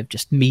that's kind of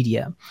just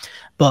media.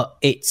 But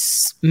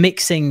it's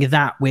mixing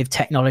that with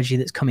technology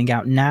that's coming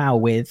out now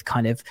with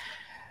kind of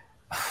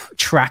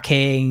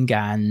tracking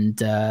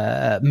and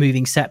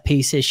moving set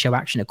pieces, show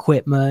action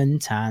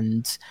equipment,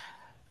 and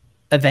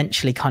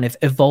eventually kind of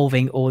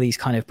evolving all these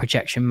kind of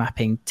projection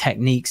mapping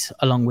techniques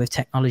along with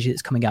technology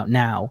that's coming out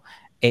now.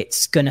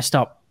 It's going to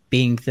start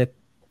being the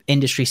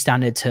industry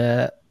standard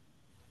to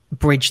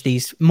bridge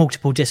these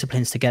multiple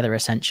disciplines together,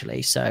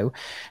 essentially. So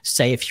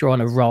say if you're on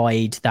a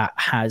ride that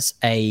has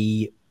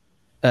a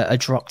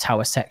drop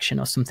tower section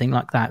or something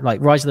like that,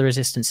 like Rise of the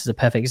Resistance is a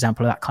perfect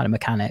example of that kind of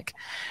mechanic.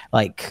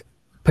 Like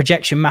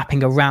projection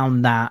mapping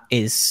around that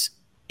is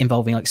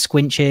involving like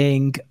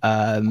squinching,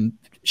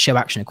 show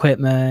action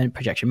equipment,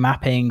 projection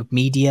mapping,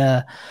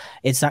 media.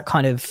 It's that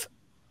kind of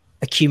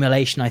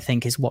accumulation, I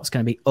think, is what's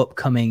going to be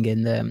upcoming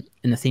in the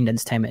themed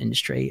entertainment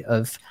industry,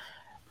 of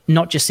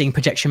not just seeing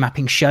projection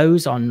mapping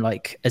shows on,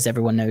 like, as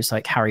everyone knows,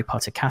 like Harry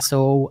Potter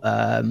Castle,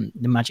 the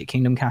Magic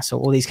Kingdom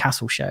Castle, all these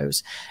castle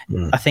shows.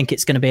 I think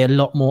it's going to be a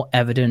lot more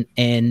evident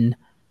in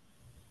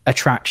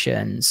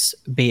attractions,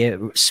 be it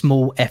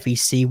small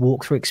FEC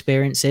walkthrough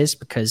experiences,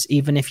 because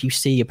even if you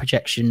see a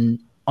projection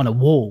on a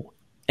wall,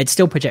 it's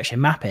still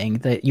projection mapping,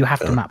 that you have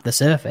to map the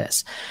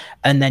surface.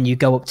 And then you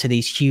go up to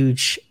these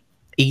huge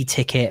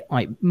e-ticket,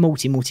 like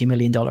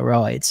multi-million dollar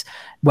rides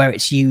where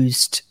it's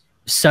used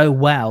so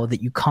well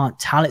that you can't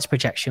tell it's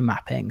projection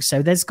mapping.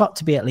 So there's got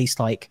to be at least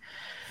like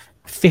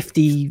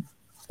 50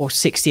 or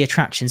 60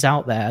 attractions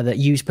out there that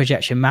use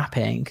projection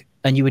mapping,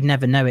 and you would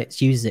never know it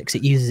uses it because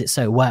it uses it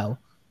so well.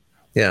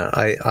 Yeah,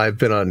 I've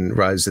been on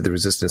Rise of the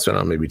Resistance, been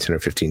on maybe 10 or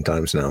 15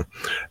 times now.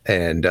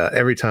 And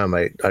every time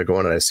I go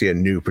on and I see a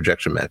new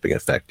projection mapping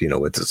effect,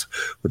 with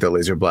the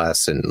laser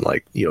blasts and,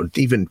 like,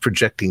 even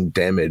projecting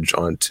damage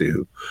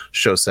onto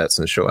show sets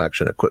and show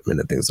action equipment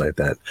and things like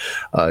that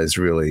is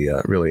really,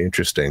 really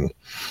interesting.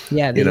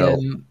 Yeah,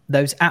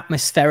 those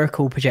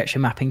atmospherical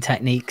projection mapping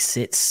techniques,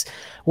 it's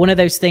one of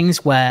those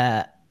things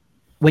where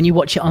when you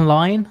watch it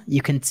online,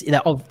 you can see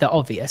they're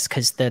obvious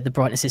because the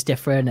brightness is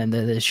different and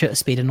the shutter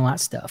speed and all that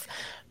stuff.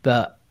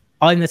 But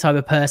I'm the type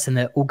of person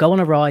that will go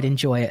on a ride,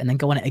 enjoy it, and then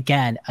go on it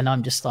again, and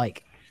I'm just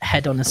like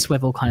head on a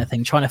swivel kind of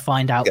thing, trying to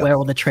find out where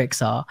all the tricks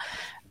are.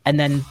 And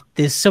then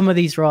there's some of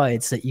these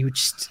rides that you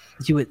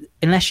would,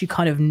 unless you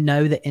kind of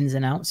know the ins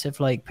and outs of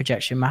like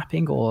projection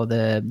mapping or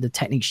the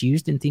techniques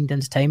used in themed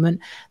entertainment,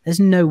 there's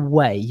no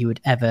way you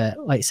would ever,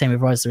 like same with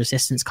Rise of the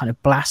Resistance, kind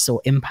of blasts or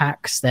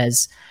impacts.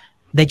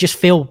 They just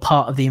feel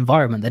part of the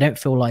environment. They don't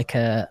feel like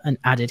an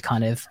added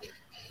kind of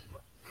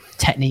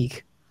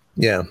technique.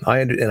 Yeah, I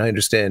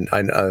understand. I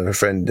have a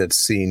friend that's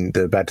seen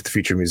the Back to the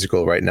Future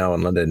musical right now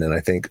in London, and I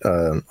think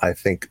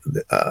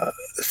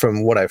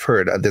from what I've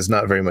heard, there's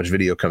not very much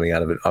video coming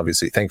out of it.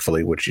 Obviously,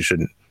 thankfully, which you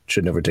should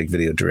never take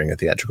video during a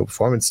theatrical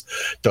performance.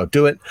 Don't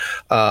do it.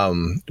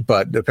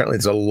 But apparently,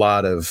 there's a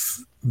lot of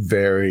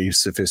very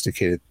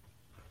sophisticated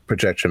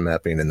projection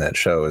mapping in that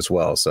show as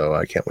well. So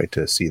I can't wait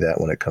to see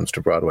that when it comes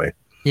to Broadway.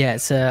 Yeah,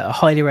 it's a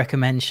highly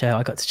recommend show.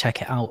 I got to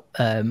check it out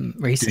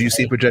recently. Did you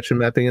see projection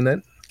mapping in that?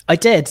 I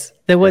did.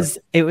 It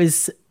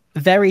was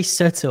very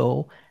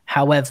subtle.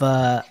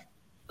 However,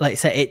 like I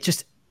say,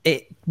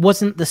 it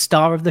wasn't the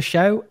star of the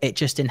show. It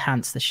just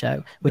enhanced the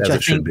show, which I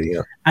think should be,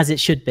 as it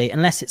should be.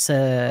 Unless it's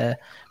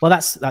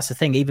that's the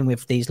thing. Even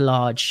with these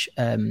large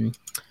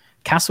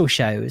castle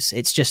shows,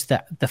 it's just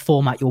that the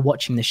format you're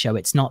watching the show.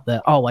 It's not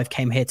that, I've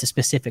came here to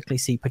specifically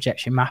see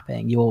projection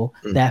mapping. You're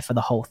there for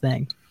the whole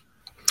thing.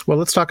 Well,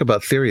 let's talk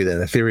about theory then.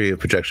 The theory of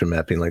projection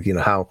mapping, like,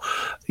 how,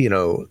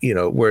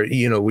 where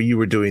you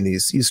were doing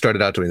these, you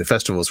started out doing the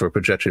festivals where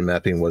projection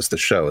mapping was the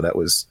show. That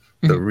was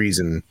the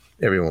reason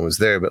everyone was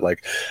there. But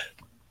like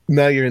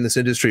now you're in this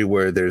industry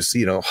where there's,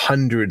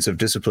 hundreds of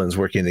disciplines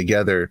working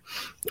together.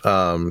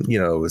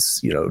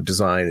 It's,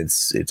 design,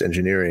 it's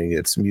engineering,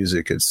 it's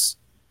music, it's,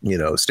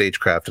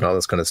 stagecraft and all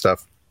this kind of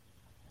stuff.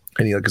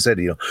 And like I said,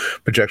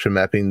 projection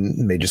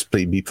mapping may just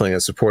be playing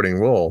a supporting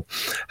role.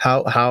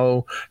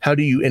 How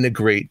do you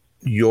integrate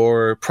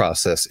your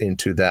process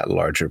into that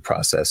larger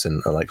process?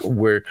 And like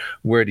where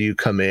do you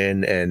come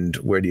in, and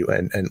where do you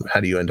and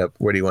how do you end up?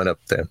 Where do you end up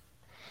there?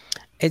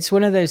 It's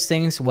one of those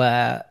things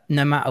where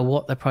no matter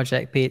what the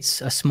project, be it's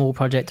a small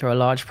project or a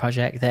large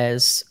project,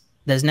 there's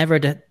never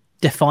a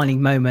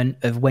defining moment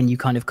of when you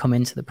kind of come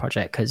into the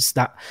project, because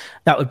that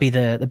would be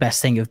the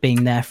best thing of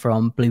being there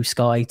from blue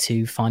sky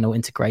to final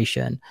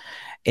integration.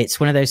 It's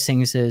one of those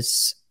things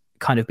as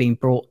kind of being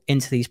brought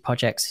into these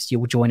projects.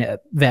 You'll join it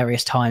at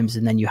various times,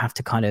 and then you have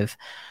to kind of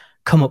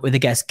come up with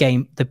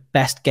the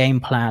best game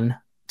plan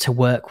to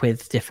work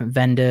with different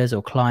vendors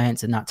or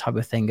clients and that type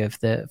of thing, of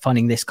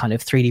finding this kind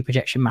of 3D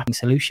projection mapping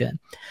solution.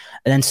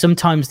 And then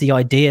sometimes the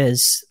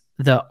ideas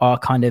that are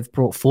kind of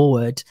brought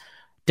forward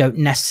don't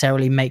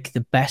necessarily make the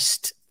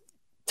best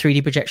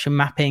 3D projection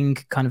mapping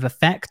kind of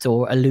effect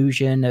or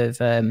illusion of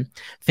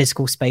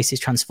physical spaces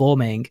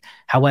transforming.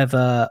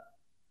 However,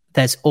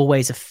 there's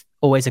always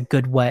a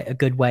good way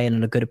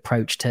and a good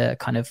approach to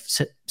kind of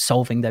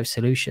solving those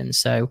solutions.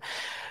 So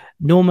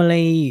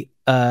normally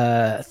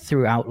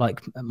throughout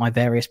like my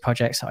various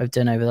projects that I've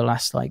done over the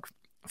last like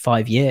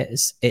 5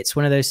 years, it's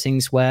one of those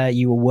things where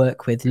you will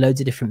work with loads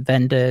of different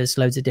vendors,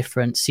 loads of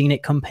different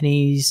scenic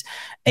companies,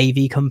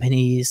 AV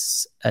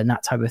companies, and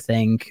that type of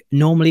thing.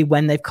 Normally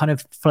when they've kind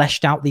of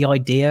fleshed out the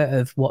idea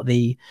of what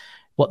the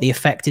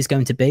effect is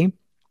going to be.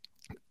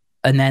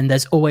 And then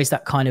there's always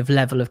that kind of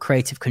level of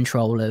creative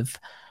control of,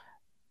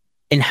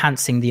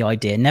 enhancing the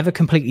idea, never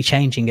completely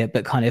changing it,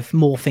 but kind of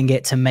morphing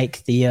it to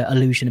make the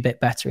illusion a bit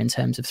better in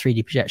terms of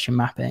 3D projection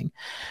mapping.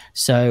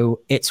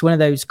 So it's one of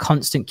those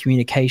constant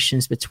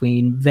communications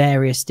between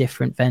various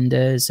different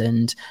vendors,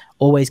 and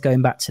always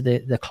going back to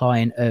the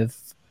client of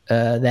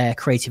their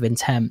creative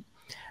intent.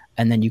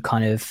 And then you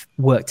kind of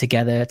work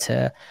together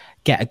to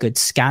get a good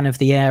scan of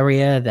the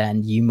area.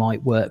 Then you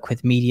might work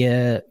with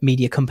media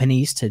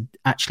companies to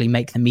actually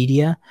make the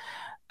media.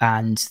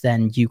 And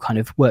then you kind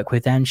of work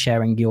with them,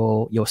 sharing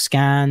your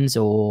scans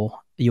or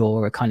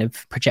your kind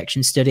of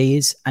projection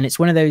studies. And it's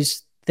one of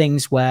those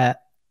things where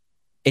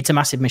it's a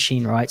massive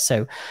machine, right?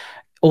 So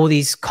all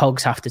these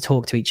cogs have to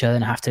talk to each other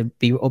and have to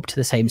be up to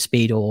the same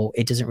speed, or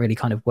it doesn't really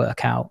kind of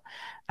work out.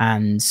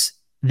 And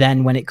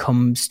then when it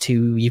comes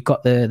to, you've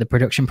got the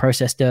production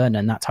process done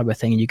and that type of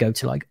thing, and you go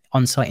to like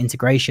on-site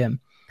integration,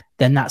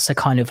 then that's a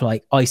kind of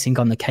like icing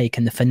on the cake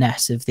and the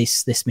finesse of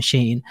this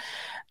machine.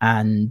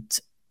 And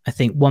I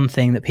think one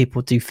thing that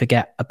people do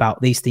forget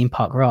about these theme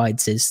park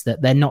rides is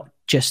that they're not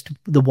just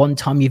the one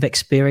time you've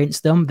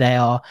experienced them. They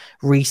are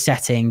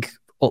resetting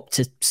up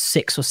to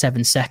 6 or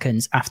 7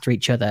 seconds after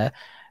each other,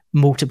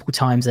 multiple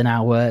times an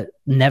hour.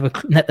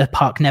 The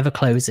park never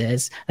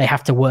closes. They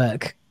have to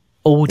work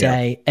all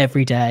day,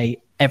 every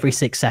day, every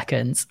 6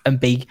 seconds, and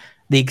be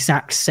the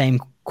exact same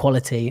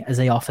quality as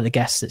they are for the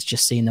guests that's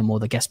just seen them or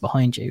the guests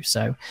behind you.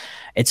 So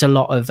it's a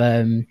lot of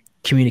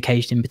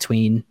communication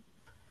between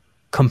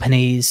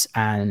companies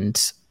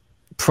and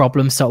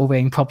problem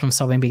solving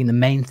being the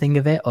main thing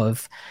of it,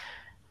 of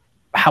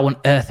how on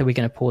earth are we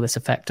going to pull this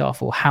effect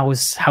off, or how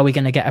are we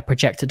going to get a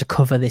projector to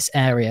cover this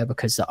area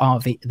because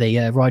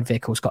the ride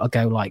vehicle's got to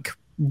go like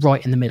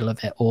right in the middle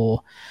of it,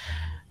 or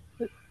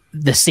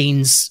the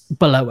scenes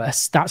below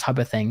us, that type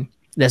of thing.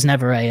 There's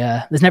never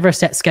a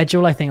set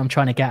schedule. I think I'm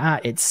trying to get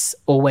at. It's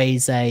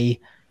always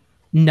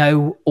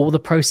know all the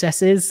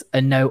processes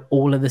and know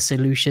all of the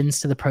solutions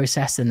to the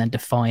process, and then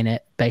define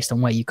it based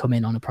on where you come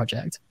in on a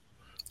project.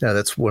 Yeah,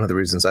 that's one of the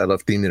reasons I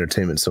love themed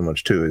entertainment so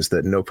much too, is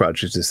that no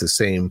project is the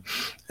same,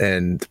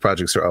 and the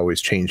projects are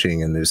always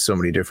changing, and there's so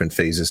many different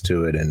phases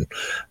to it. And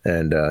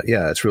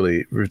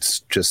it's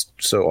just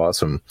so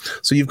awesome.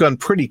 So you've gone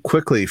pretty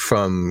quickly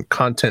from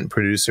content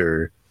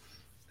producer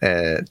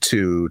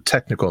to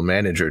technical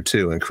manager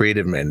too, and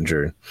creative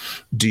manager.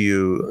 Do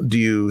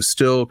you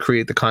still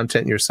create the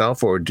content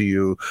yourself, or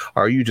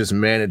are you just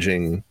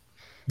managing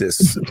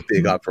this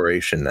big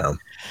operation now?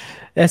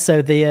 Yeah,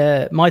 so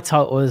my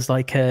title is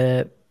like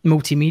a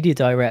multimedia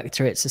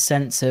director. It's a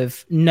sense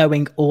of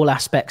knowing all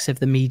aspects of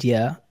the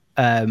media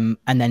and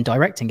then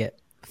directing it,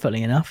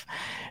 fully enough.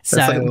 So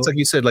it's like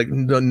you said, like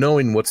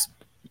knowing what's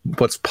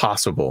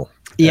possible,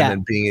 and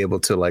then being able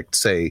to like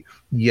say,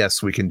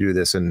 yes, we can do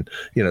this. And,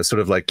 sort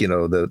of like,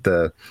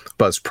 the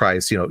Buzz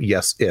Price,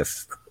 yes,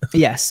 if.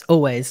 Yes,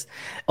 always.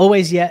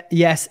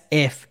 Yes,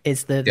 if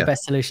is the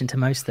best solution to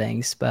most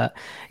things. But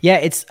yeah,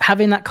 it's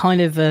having that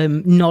kind of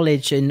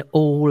knowledge in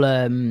all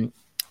of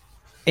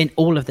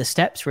the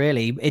steps,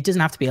 really. It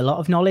doesn't have to be a lot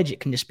of knowledge.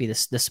 It can just be the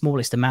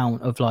smallest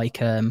amount of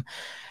like,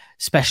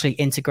 especially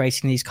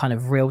integrating these kind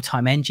of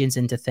real-time engines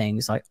into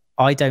things. Like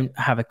I don't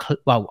have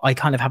I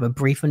kind of have a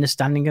brief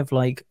understanding of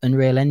like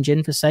Unreal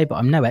Engine per se, but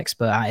I'm no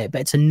expert at it.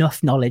 But it's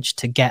enough knowledge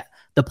to get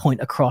the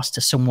point across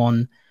to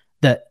someone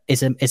that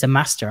is a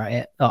master at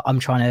it. I'm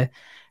trying to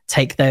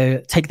take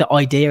the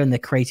idea and the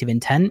creative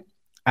intent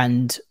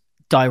and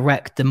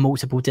direct the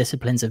multiple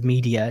disciplines of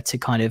media to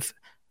kind of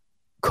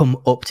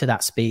come up to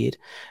that speed.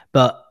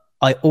 But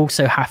I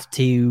also have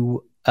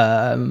to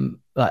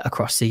like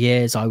across the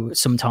years, I would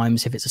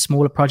sometimes, if it's a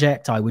smaller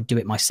project, I would do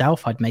it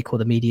myself. I'd make all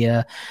the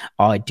media,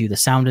 I'd do the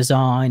sound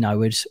design, I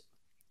would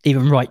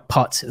even rewrite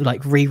parts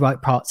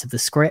of the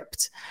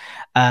script,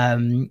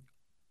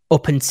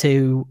 up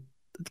into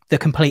the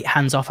complete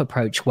hands-off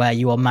approach where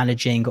you are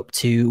managing up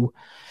to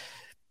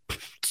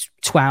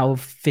 12,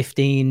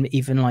 15,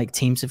 even like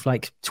teams of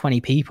like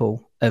 20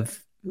 people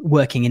of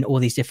working in all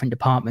these different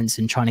departments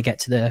and trying to get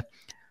to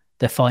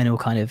the final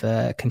kind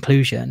of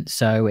conclusion.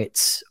 So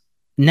it's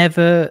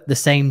never the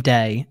same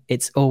day.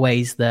 It's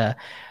always the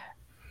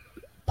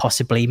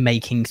possibly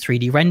making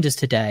 3D renders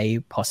today,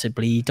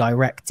 possibly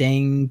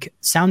directing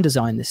sound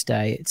design this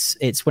day.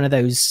 It's one of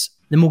those,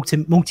 the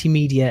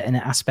multimedia in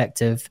an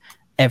aspect of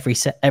every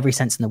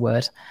sense in the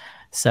word.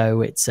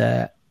 So it's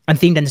and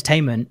themed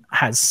entertainment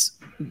has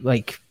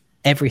like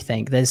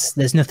everything.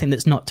 There's nothing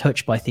that's not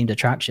touched by themed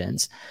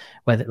attractions,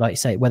 whether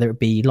it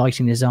be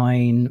lighting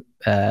design,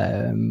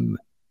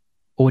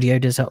 audio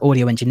design,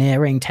 audio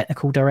engineering,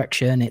 technical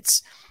direction.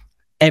 It's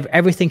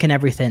everything and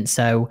everything.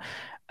 So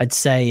I'd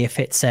say if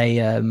it's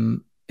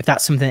if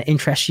that's something that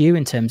interests you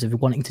in terms of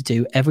wanting to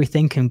do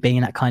everything and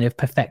being that kind of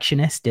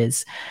perfectionist,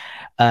 is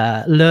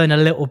learn a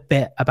little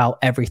bit about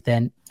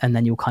everything, and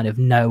then you'll kind of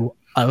know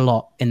a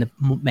lot in the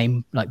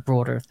main, like,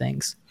 broader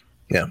things.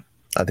 Yeah,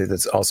 I think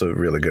that's also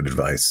really good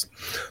advice.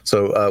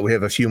 So we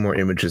have a few more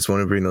images.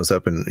 Want to bring those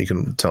up, and you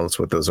can tell us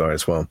what those are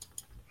as well.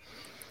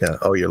 Yeah.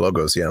 Oh, your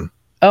logos. Yeah.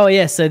 Oh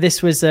yeah, so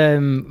this was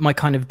my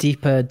kind of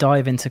deeper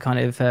dive into kind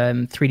of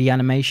 3D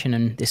animation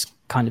and this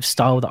kind of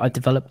style that I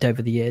developed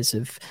over the years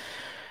of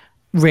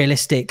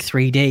realistic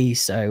 3D.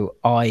 So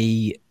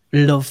I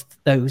love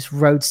those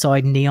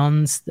roadside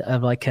neons that are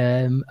like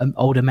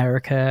old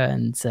America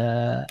and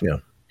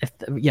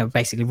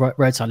basically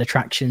roadside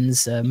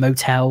attractions,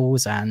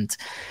 motels and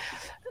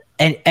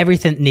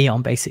everything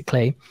neon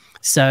basically.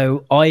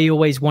 So I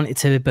always wanted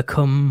to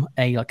become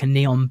a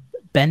neon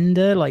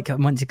bender, like I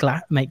wanted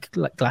to make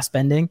like glass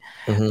bending,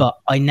 but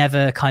I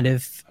never kind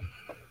of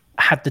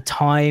had the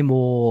time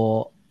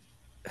or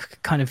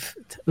kind of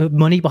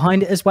money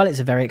behind it as well.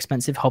 It's a very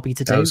expensive hobby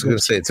to do. I was going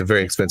to say it's a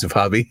very expensive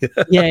hobby.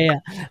 yeah.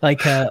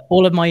 Like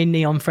all of my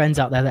neon friends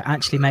out there that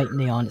actually make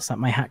neon, it's like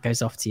my hat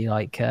goes off to you.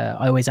 Like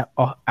I always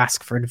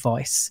ask for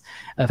advice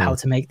of how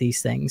to make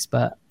these things.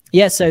 But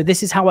yeah, so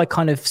this is how I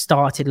kind of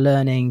started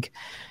learning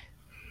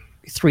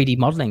 3D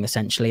modeling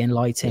essentially, and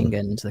lighting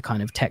and the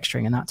kind of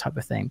texturing and that type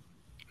of thing.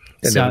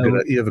 And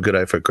you have a good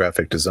eye for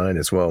graphic design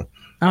as well.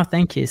 Oh,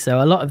 thank you.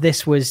 So a lot of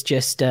this was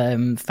just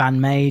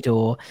fan made,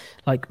 or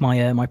like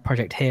my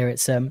project here.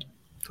 It's so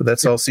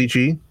that's all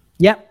CG.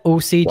 Yeah, all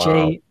CG.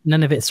 Wow.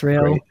 None of it's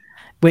real, great.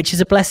 Which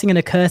is a blessing and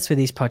a curse with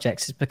these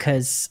projects, is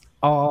because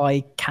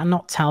I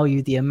cannot tell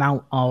you the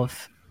amount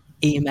of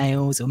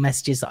emails or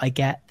messages that I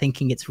get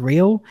thinking it's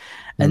real,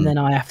 and then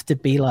I have to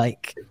be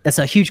like, that's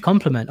a huge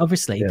compliment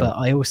obviously, but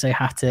I also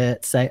have to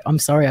say, I'm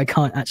sorry, I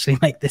can't actually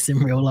make this in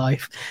real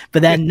life.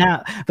 But then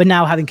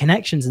now having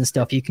connections and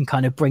stuff, you can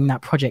kind of bring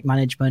that project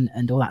management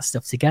and all that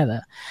stuff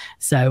together.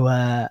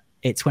 So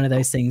it's one of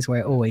those things where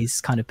it always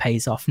kind of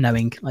pays off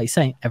knowing, like you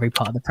say, every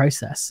part of the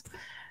process.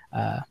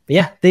 But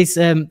yeah, this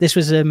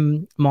was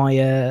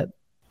my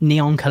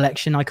neon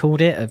collection, I called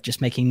it, of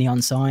just making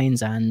neon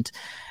signs and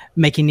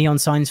making neon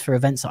signs for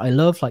events that I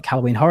love, like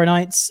Halloween Horror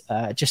Nights,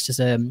 just as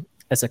a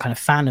kind of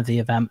fan of the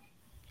event,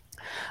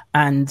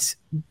 and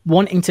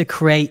wanting to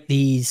create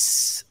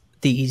these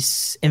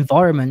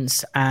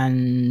environments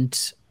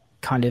and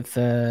kind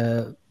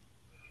of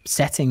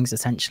settings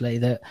essentially,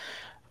 that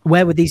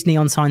where would these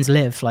neon signs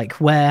live? Like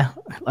where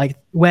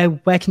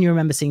can you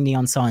remember seeing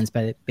neon signs,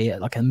 be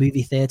it like a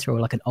movie theater or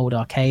like an old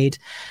arcade?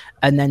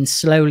 And then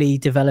slowly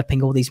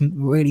developing all these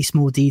really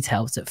small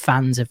details that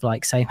fans of,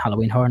 like, say,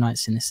 Halloween Horror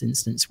Nights in this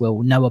instance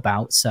will know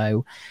about.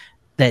 So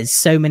there's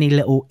so many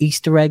little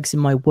Easter eggs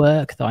in my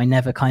work that I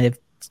never kind of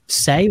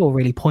say or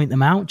really point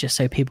them out, just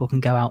so people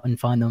can go out and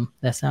find them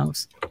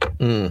themselves.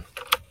 Have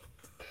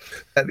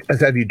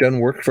you done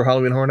work for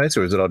Halloween Horror Nights,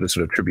 or is it all just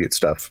sort of tribute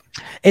stuff?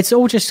 It's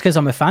all just because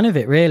I'm a fan of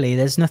it, really.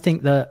 There's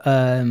nothing that...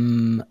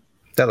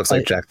 that looks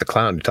like Jack the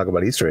Clown. You talk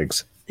about Easter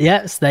eggs.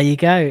 Yes, there you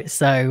go.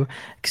 So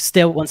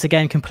still, once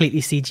again,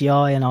 completely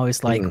CGI. And I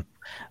was like,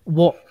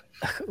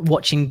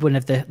 watching one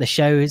of the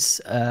shows,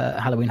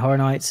 Halloween Horror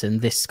Nights,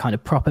 and this kind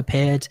of prop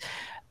appeared.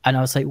 And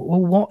I was like, well,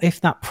 what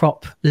if that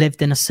prop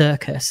lived in a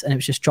circus and it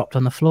was just dropped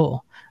on the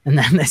floor? And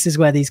then this is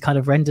where these kind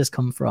of renders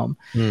come from.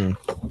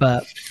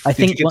 But I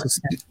think...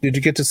 Did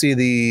you get to see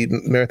the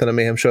Marathon of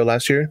Mayhem show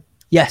last year?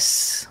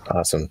 Yes.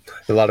 Awesome.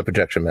 A lot of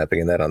projection mapping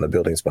in that on the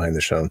buildings behind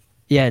the show.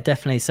 Yeah,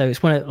 definitely. So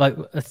it's one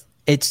of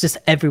it's just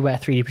everywhere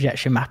 3D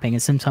projection mapping,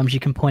 and sometimes you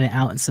can point it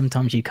out and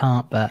sometimes you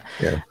can't. But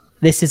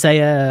this is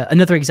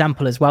another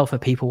example as well for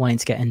people wanting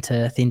to get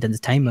into themed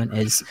entertainment,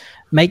 is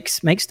make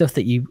stuff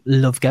that you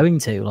love going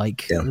to.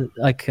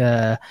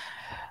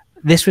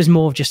 This was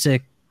more of just a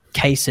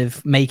case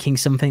of making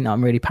something that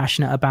I'm really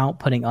passionate about,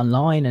 putting it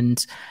online,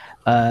 and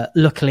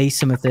luckily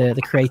some of the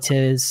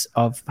creators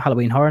of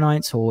Halloween Horror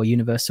Nights or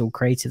Universal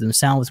Creative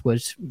themselves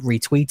would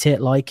retweet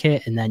it, like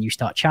it, and then you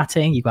start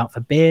chatting, you go out for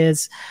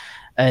beers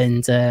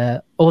and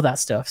all that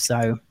stuff.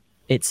 So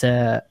it's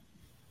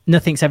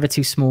nothing's ever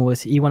too small.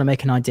 You want to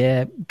make an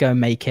idea, go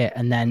and make it,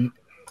 and then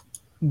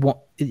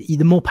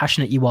the more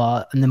passionate you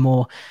are and the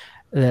more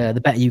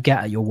the better you get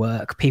at your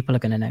work, people are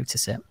going to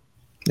notice it.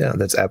 Yeah,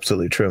 that's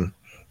absolutely true.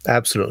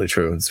 Absolutely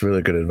true. It's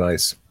really good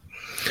advice.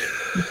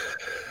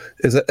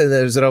 Is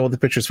that all the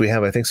pictures we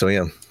have? I think so.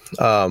 Yeah.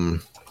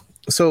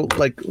 So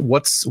like,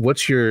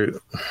 what's your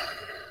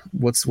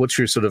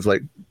sort of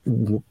like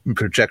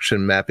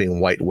projection mapping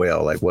white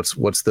whale? Like what's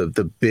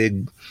the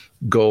big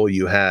goal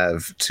you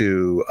have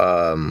to,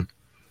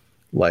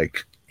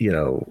 like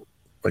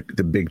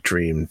the big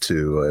dream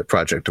to a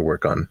project to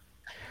work on?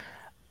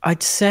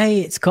 I'd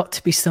say it's got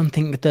to be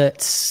something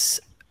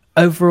that's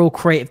overall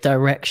creative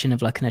direction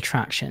of like an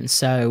attraction.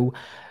 So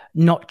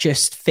not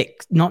just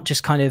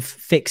kind of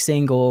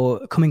fixing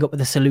or coming up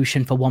with a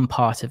solution for one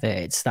part of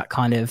it. It's that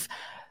kind of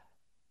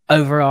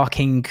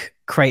overarching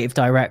creative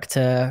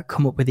director,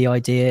 come up with the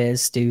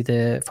ideas, do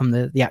from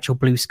the actual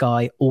blue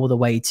sky all the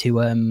way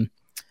to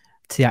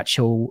the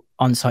actual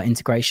on-site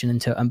integration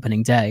into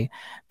opening day.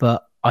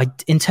 But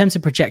in terms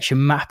of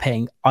projection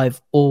mapping,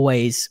 I've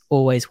always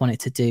wanted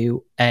to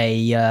do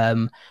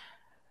a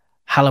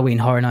Halloween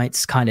Horror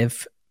Nights kind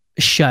of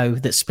show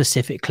that's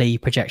specifically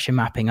projection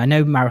mapping. I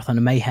know Marathon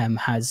of Mayhem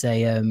has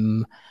a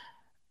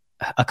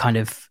kind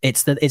of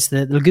it's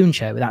the Lagoon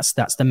show. That's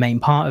the main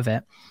part of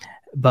it.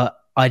 But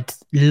I'd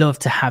love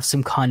to have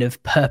some kind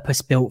of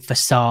purpose-built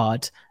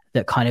facade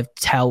that kind of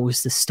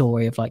tells the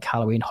story of like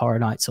Halloween Horror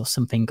Nights or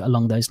something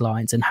along those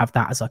lines, and have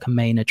that as like a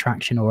main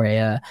attraction or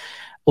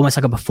almost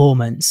like a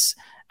performance,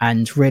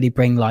 and really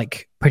bring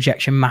like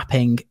projection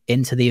mapping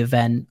into the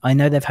event. I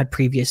know they've had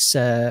previous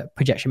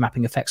projection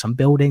mapping effects on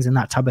buildings and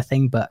that type of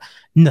thing, but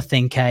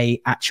nothing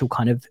a actual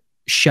kind of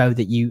show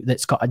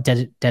that's got a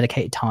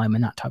dedicated time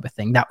and that type of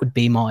thing. That would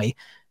be my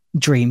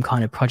dream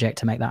kind of project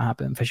to make that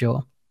happen for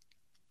sure.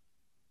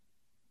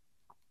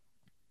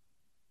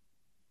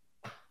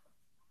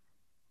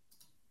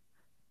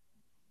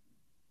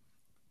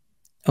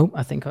 Oh,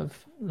 I think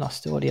I've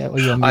lost the audio.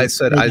 I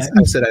said I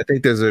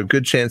think there's a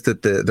good chance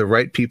that the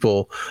right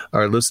people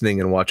are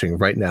listening and watching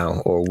right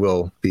now, or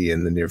will be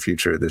in the near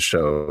future of this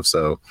show.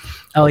 So,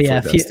 a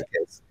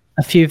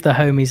few of the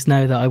homies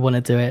know that I want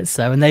to do it.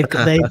 So, and they've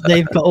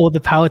got all the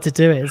power to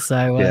do it.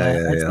 So,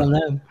 it's on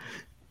them.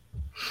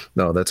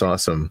 No, that's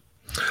awesome.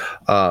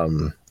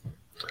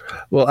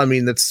 Well, I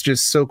mean, that's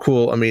just so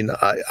cool. I mean,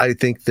 I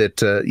think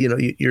that,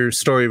 your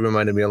story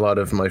reminded me a lot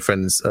of my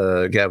friends,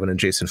 Gavin and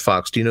Jason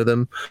Fox. Do you know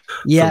them?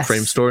 Yes. From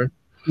Frame Store?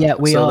 Yeah,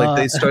 we are. Like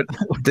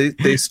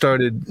they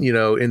started,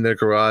 in their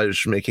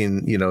garage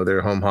making,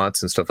 their home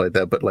haunts and stuff like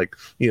that. But like,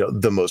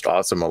 the most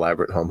awesome,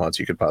 elaborate home haunts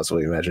you could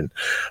possibly imagine,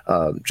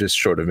 just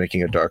short of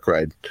making a dark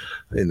ride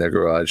in their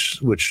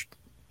garage, which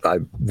I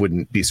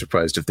wouldn't be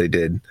surprised if they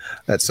did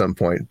at some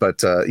point. But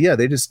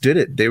they just did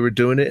it. They were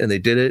doing it and they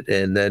did it.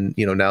 And then,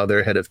 now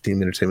they're head of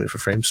team entertainment for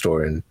Frame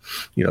Store and,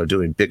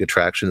 doing big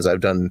attractions. I've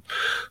done,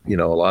 a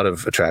lot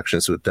of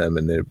attractions with them,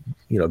 and they're,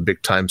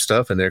 big time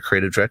stuff, and they're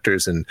creative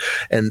directors, and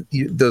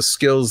those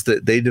skills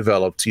that they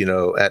developed,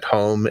 at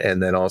home,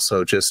 and then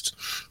also just,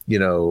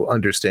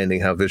 understanding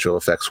how visual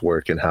effects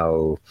work and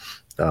how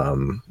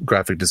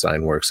graphic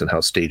design works and how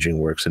staging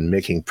works and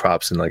making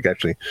props and like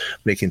actually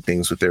making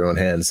things with their own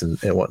hands and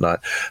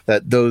whatnot,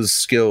 that those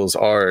skills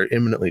are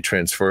eminently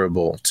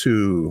transferable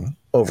to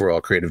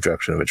overall creative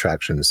direction of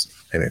attractions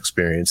and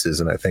experiences.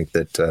 And I think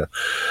that,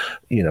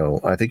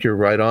 I think you're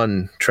right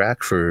on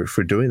track for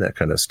doing that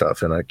kind of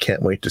stuff. And I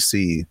can't wait to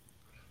see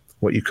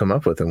what you come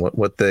up with and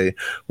what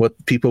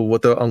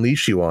they'll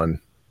unleash you on.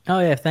 Oh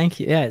yeah. Thank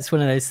you. Yeah. It's one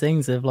of those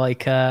things of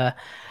like,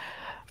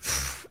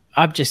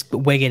 I'm just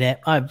wigging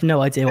it. I have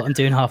no idea what I'm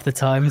doing half the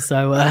time.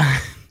 So,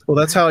 well,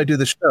 that's how I do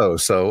the show.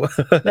 So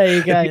there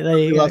you go. There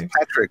you go.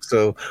 Patrick.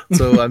 So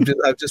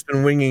I've just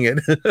been winging it.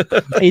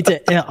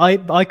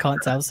 I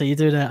can't tell. So you're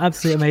doing an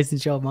absolutely amazing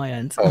job on my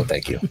end. Oh,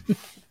 thank you.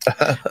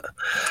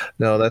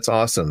 No, that's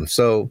awesome.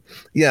 So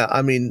yeah,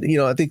 I mean,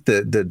 I think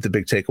the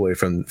big takeaway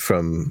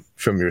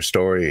from your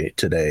story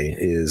today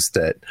is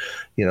that,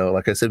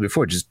 like I said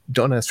before, just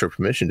don't ask for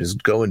permission.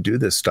 Just go and do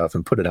this stuff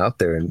and put it out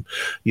there. And,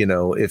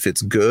 if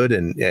it's good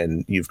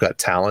and you've got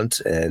talent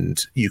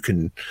and you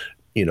can,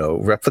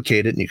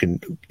 replicate it and you can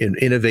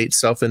innovate,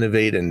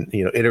 self-innovate and,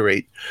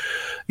 iterate,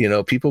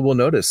 people will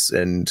notice.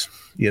 And,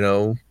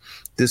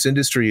 this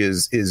industry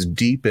is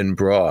deep and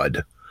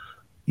broad,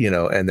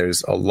 and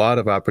there's a lot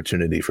of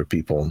opportunity for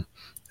people.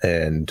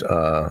 And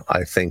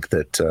I think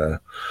that,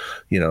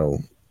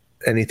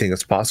 anything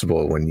is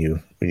possible when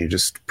you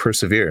just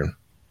persevere.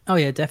 Oh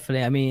yeah,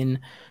 definitely. I mean,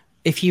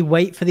 if you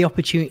wait for the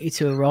opportunity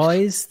to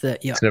arise,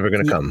 it's never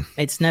going to come.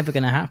 It's never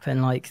going to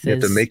happen. Like you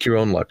have to make your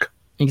own luck.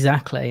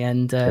 Exactly.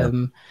 And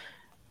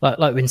like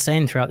we've been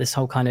saying throughout this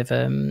whole kind of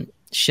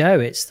show,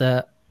 it's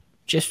that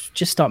just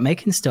start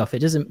making stuff. It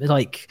doesn't,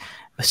 like,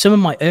 some of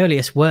my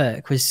earliest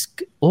work was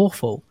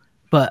awful,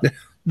 but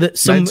that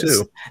some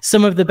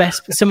of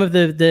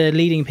the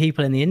leading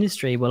people in the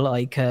industry were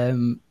like,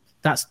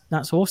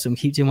 that's awesome,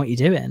 keep doing what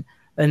you're doing.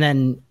 And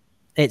then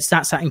that's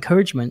that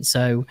encouragement.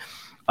 So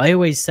I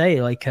always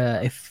say, like,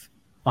 if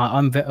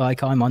I'm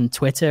on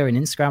Twitter and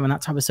Instagram and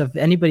that type of stuff, if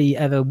anybody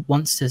ever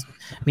wants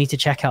me to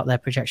check out their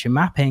projection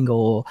mapping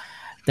or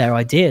their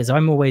ideas,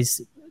 I'm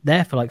always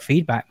there for like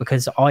feedback,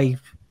 because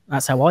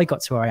that's how I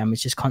got to where I am.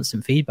 It's just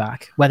constant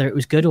feedback, whether it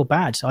was good or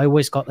bad. I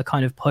always got the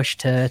kind of push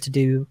to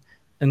do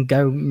and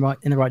go right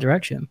in the right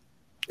direction.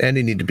 And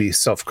you need to be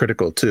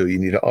self-critical too. You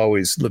need to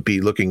always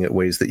be looking at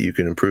ways that you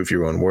can improve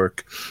your own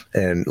work.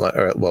 And all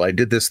right, well, I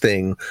did this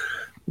thing.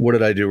 What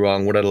did I do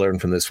wrong? What did I learn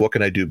from this? What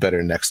can I do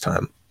better next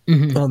time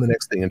on the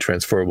next thing? And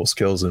transferable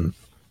skills and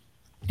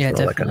all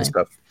that kind of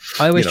stuff.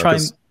 I always try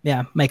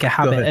and make a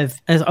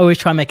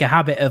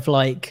habit of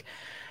like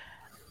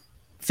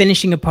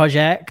finishing a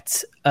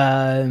project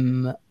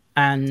and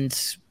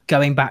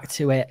going back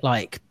to it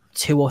like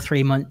 2 or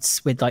 3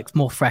 months with like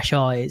more fresh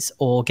eyes,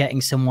 or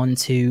getting someone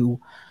to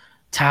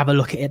have a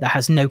look at it that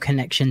has no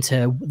connection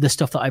to the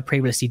stuff that I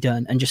previously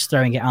done, and just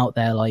throwing it out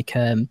there. Like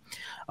I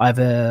have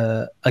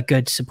a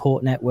good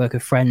support network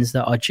of friends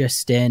that are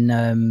just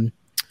in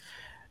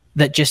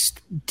that just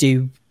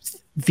do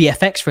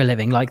VFX for a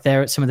living. Like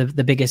they're some of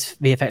the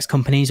biggest VFX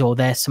companies, or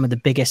they're some of the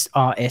biggest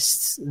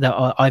artists that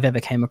I've ever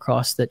came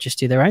across that just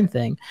do their own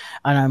thing.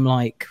 And I'm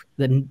like,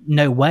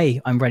 no way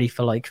I'm ready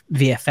for like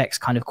VFX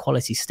kind of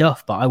quality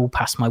stuff, but I will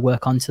pass my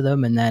work on to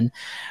them. And then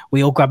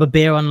we all grab a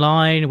beer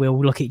online, we'll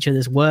look at each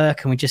other's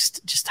work, and we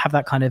just have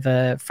that kind of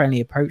a friendly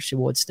approach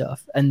towards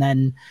stuff. And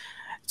then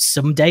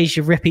some days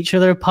you rip each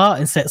other apart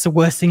and say it's the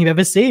worst thing you've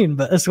ever seen,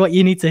 but that's what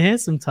you need to hear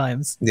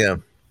sometimes. Yeah,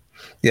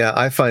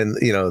 I find,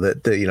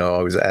 that I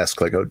always ask,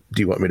 like, oh,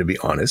 do you want me to be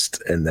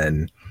honest? And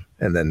then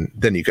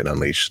you can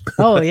unleash.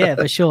 Oh yeah,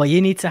 for sure.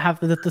 You need to have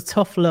the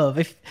tough love.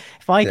 If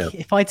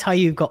I tell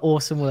you you've got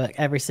awesome work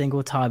every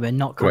single time and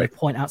not going to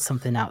point out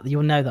something out,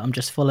 you'll know that I'm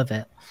just full of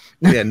it.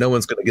 Yeah, no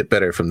one's going to get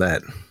better from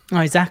that. Oh,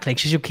 exactly,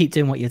 because you'll keep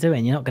doing what you're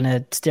doing. You're not going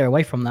to steer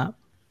away from that.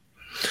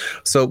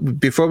 So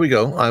before we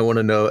go, I want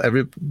to know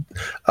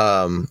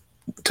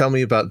tell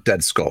me about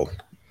Dead Skull.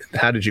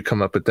 How did you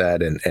come up with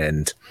that?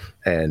 And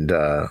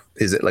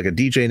is it like a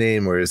DJ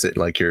name, or is it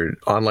like your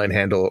online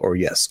handle, or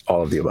yes,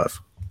 all of the above?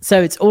 So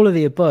it's all of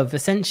the above.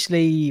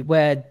 Essentially,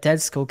 where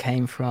Dead Skull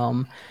came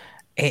from,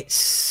 it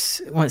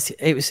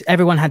was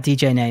everyone had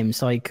DJ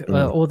names. Like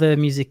all the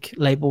music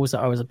labels that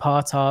I was a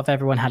part of,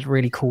 everyone had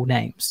really cool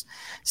names.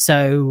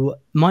 So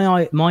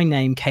my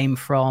name came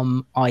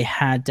from, I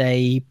had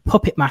a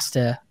Puppet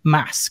Master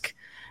mask,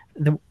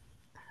 the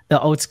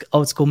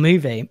old school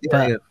movie,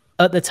 but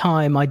at the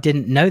time, I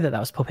didn't know that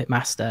was Puppet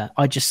Master.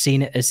 I just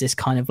seen it as this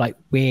kind of like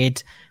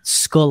weird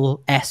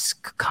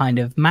skull-esque kind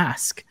of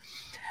mask.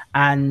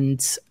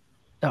 And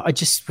I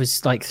just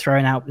was like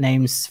throwing out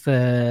names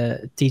for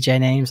DJ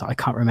names. I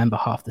can't remember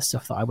half the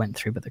stuff that I went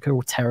through, but they're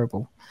all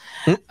terrible.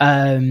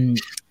 And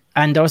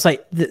I was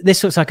like,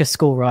 this looks like a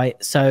skull,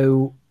 right?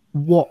 So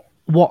what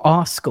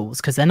are skulls?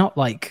 Because they're not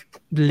like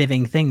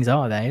living things,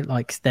 are they?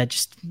 Like they're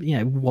just,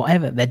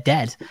 whatever, they're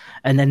dead.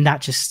 And then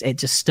it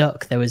just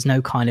stuck. There was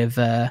no kind of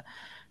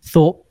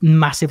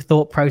massive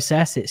thought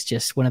process. It's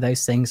just one of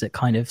those things that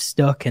kind of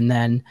stuck. And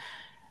then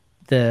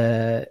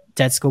the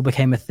Dead Skull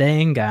became a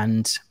thing,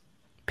 and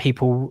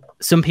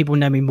some people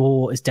know me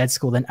more as Dead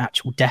Skull than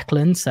actual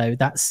Declan, so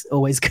that's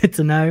always good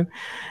to know.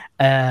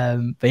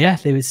 But yeah,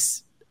 there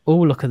was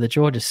all luck of the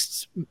draw.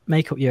 Just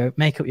make up your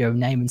own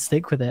name and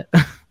stick with it.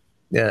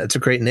 Yeah, it's a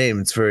great name.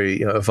 It's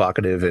very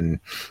evocative and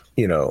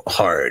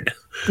hard.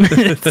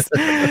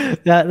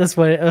 That's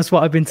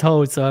what I've been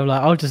told. So I'm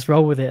like, I'll just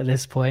roll with it at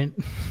this point.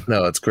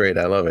 No, it's great.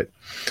 I love it.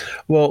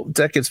 Well,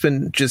 Dec, it's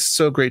been just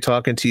so great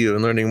talking to you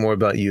and learning more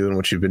about you and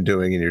what you've been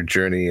doing in your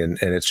journey, and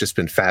it's just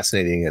been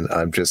fascinating. And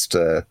I'm just,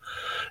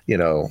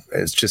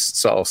 it's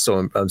just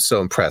I'm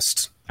so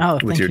impressed.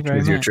 With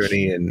your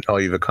journey and all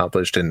you've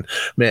accomplished. And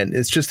man,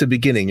 it's just the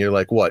beginning. You're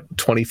like, what,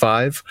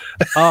 25?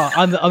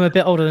 I'm a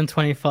bit older than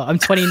 25. I'm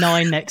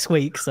 29 next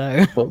week.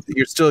 So well,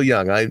 you're still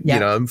young.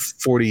 I'm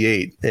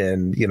 48,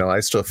 and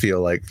I still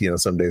feel like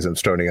some days I'm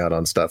starting out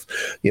on stuff,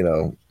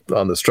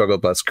 on the struggle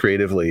bus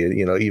creatively.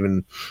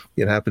 Even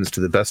it happens to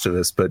the best of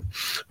us. But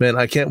man,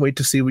 I can't wait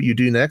to see what you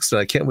do next, and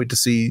I can't wait to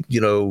see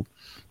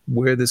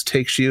where this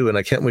takes you, and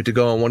I can't wait to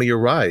go on one of your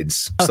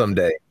rides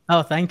someday.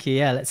 Oh, thank you.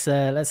 Yeah, let's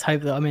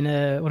hope that I'm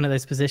in one of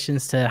those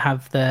positions to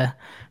have the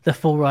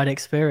full ride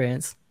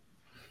experience.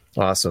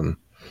 Awesome.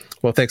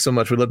 Well, thanks so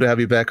much. We'd love to have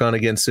you back on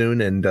again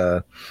soon, and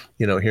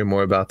hear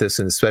more about this,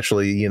 and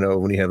especially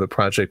when you have a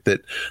project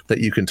that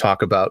you can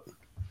talk about.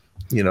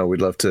 We'd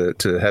love to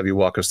have you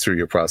walk us through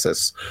your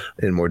process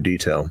in more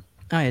detail.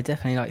 Oh yeah,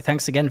 definitely.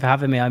 Thanks again for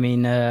having me. I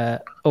mean,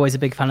 always a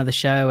big fan of the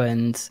show,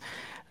 and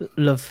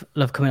love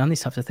coming on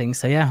these types of things.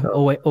 So yeah,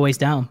 always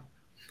down.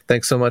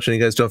 Thanks so much. And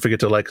you guys don't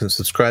forget to like and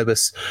subscribe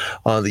us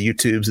on the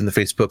YouTubes and the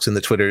Facebooks and the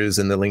Twitters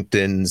and the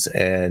LinkedIns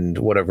and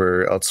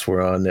whatever else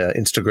we're on,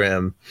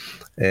 Instagram,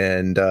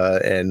 and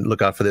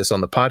look out for this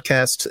on the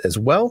podcast as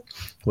well,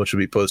 which will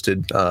be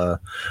posted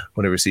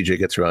whenever CJ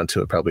gets around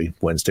to it, probably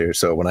Wednesday or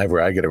so, whenever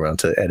I get around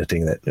to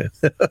editing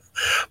that.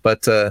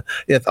 But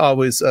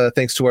always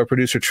thanks to our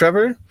producer,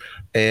 Trevor,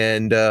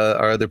 and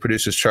our other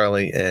producers,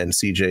 Charlie and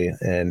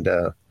CJ.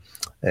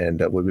 And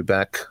we'll be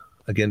back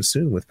again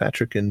soon with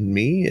Patrick and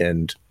me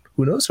and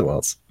who knows who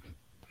else.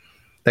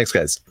 Thanks,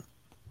 guys.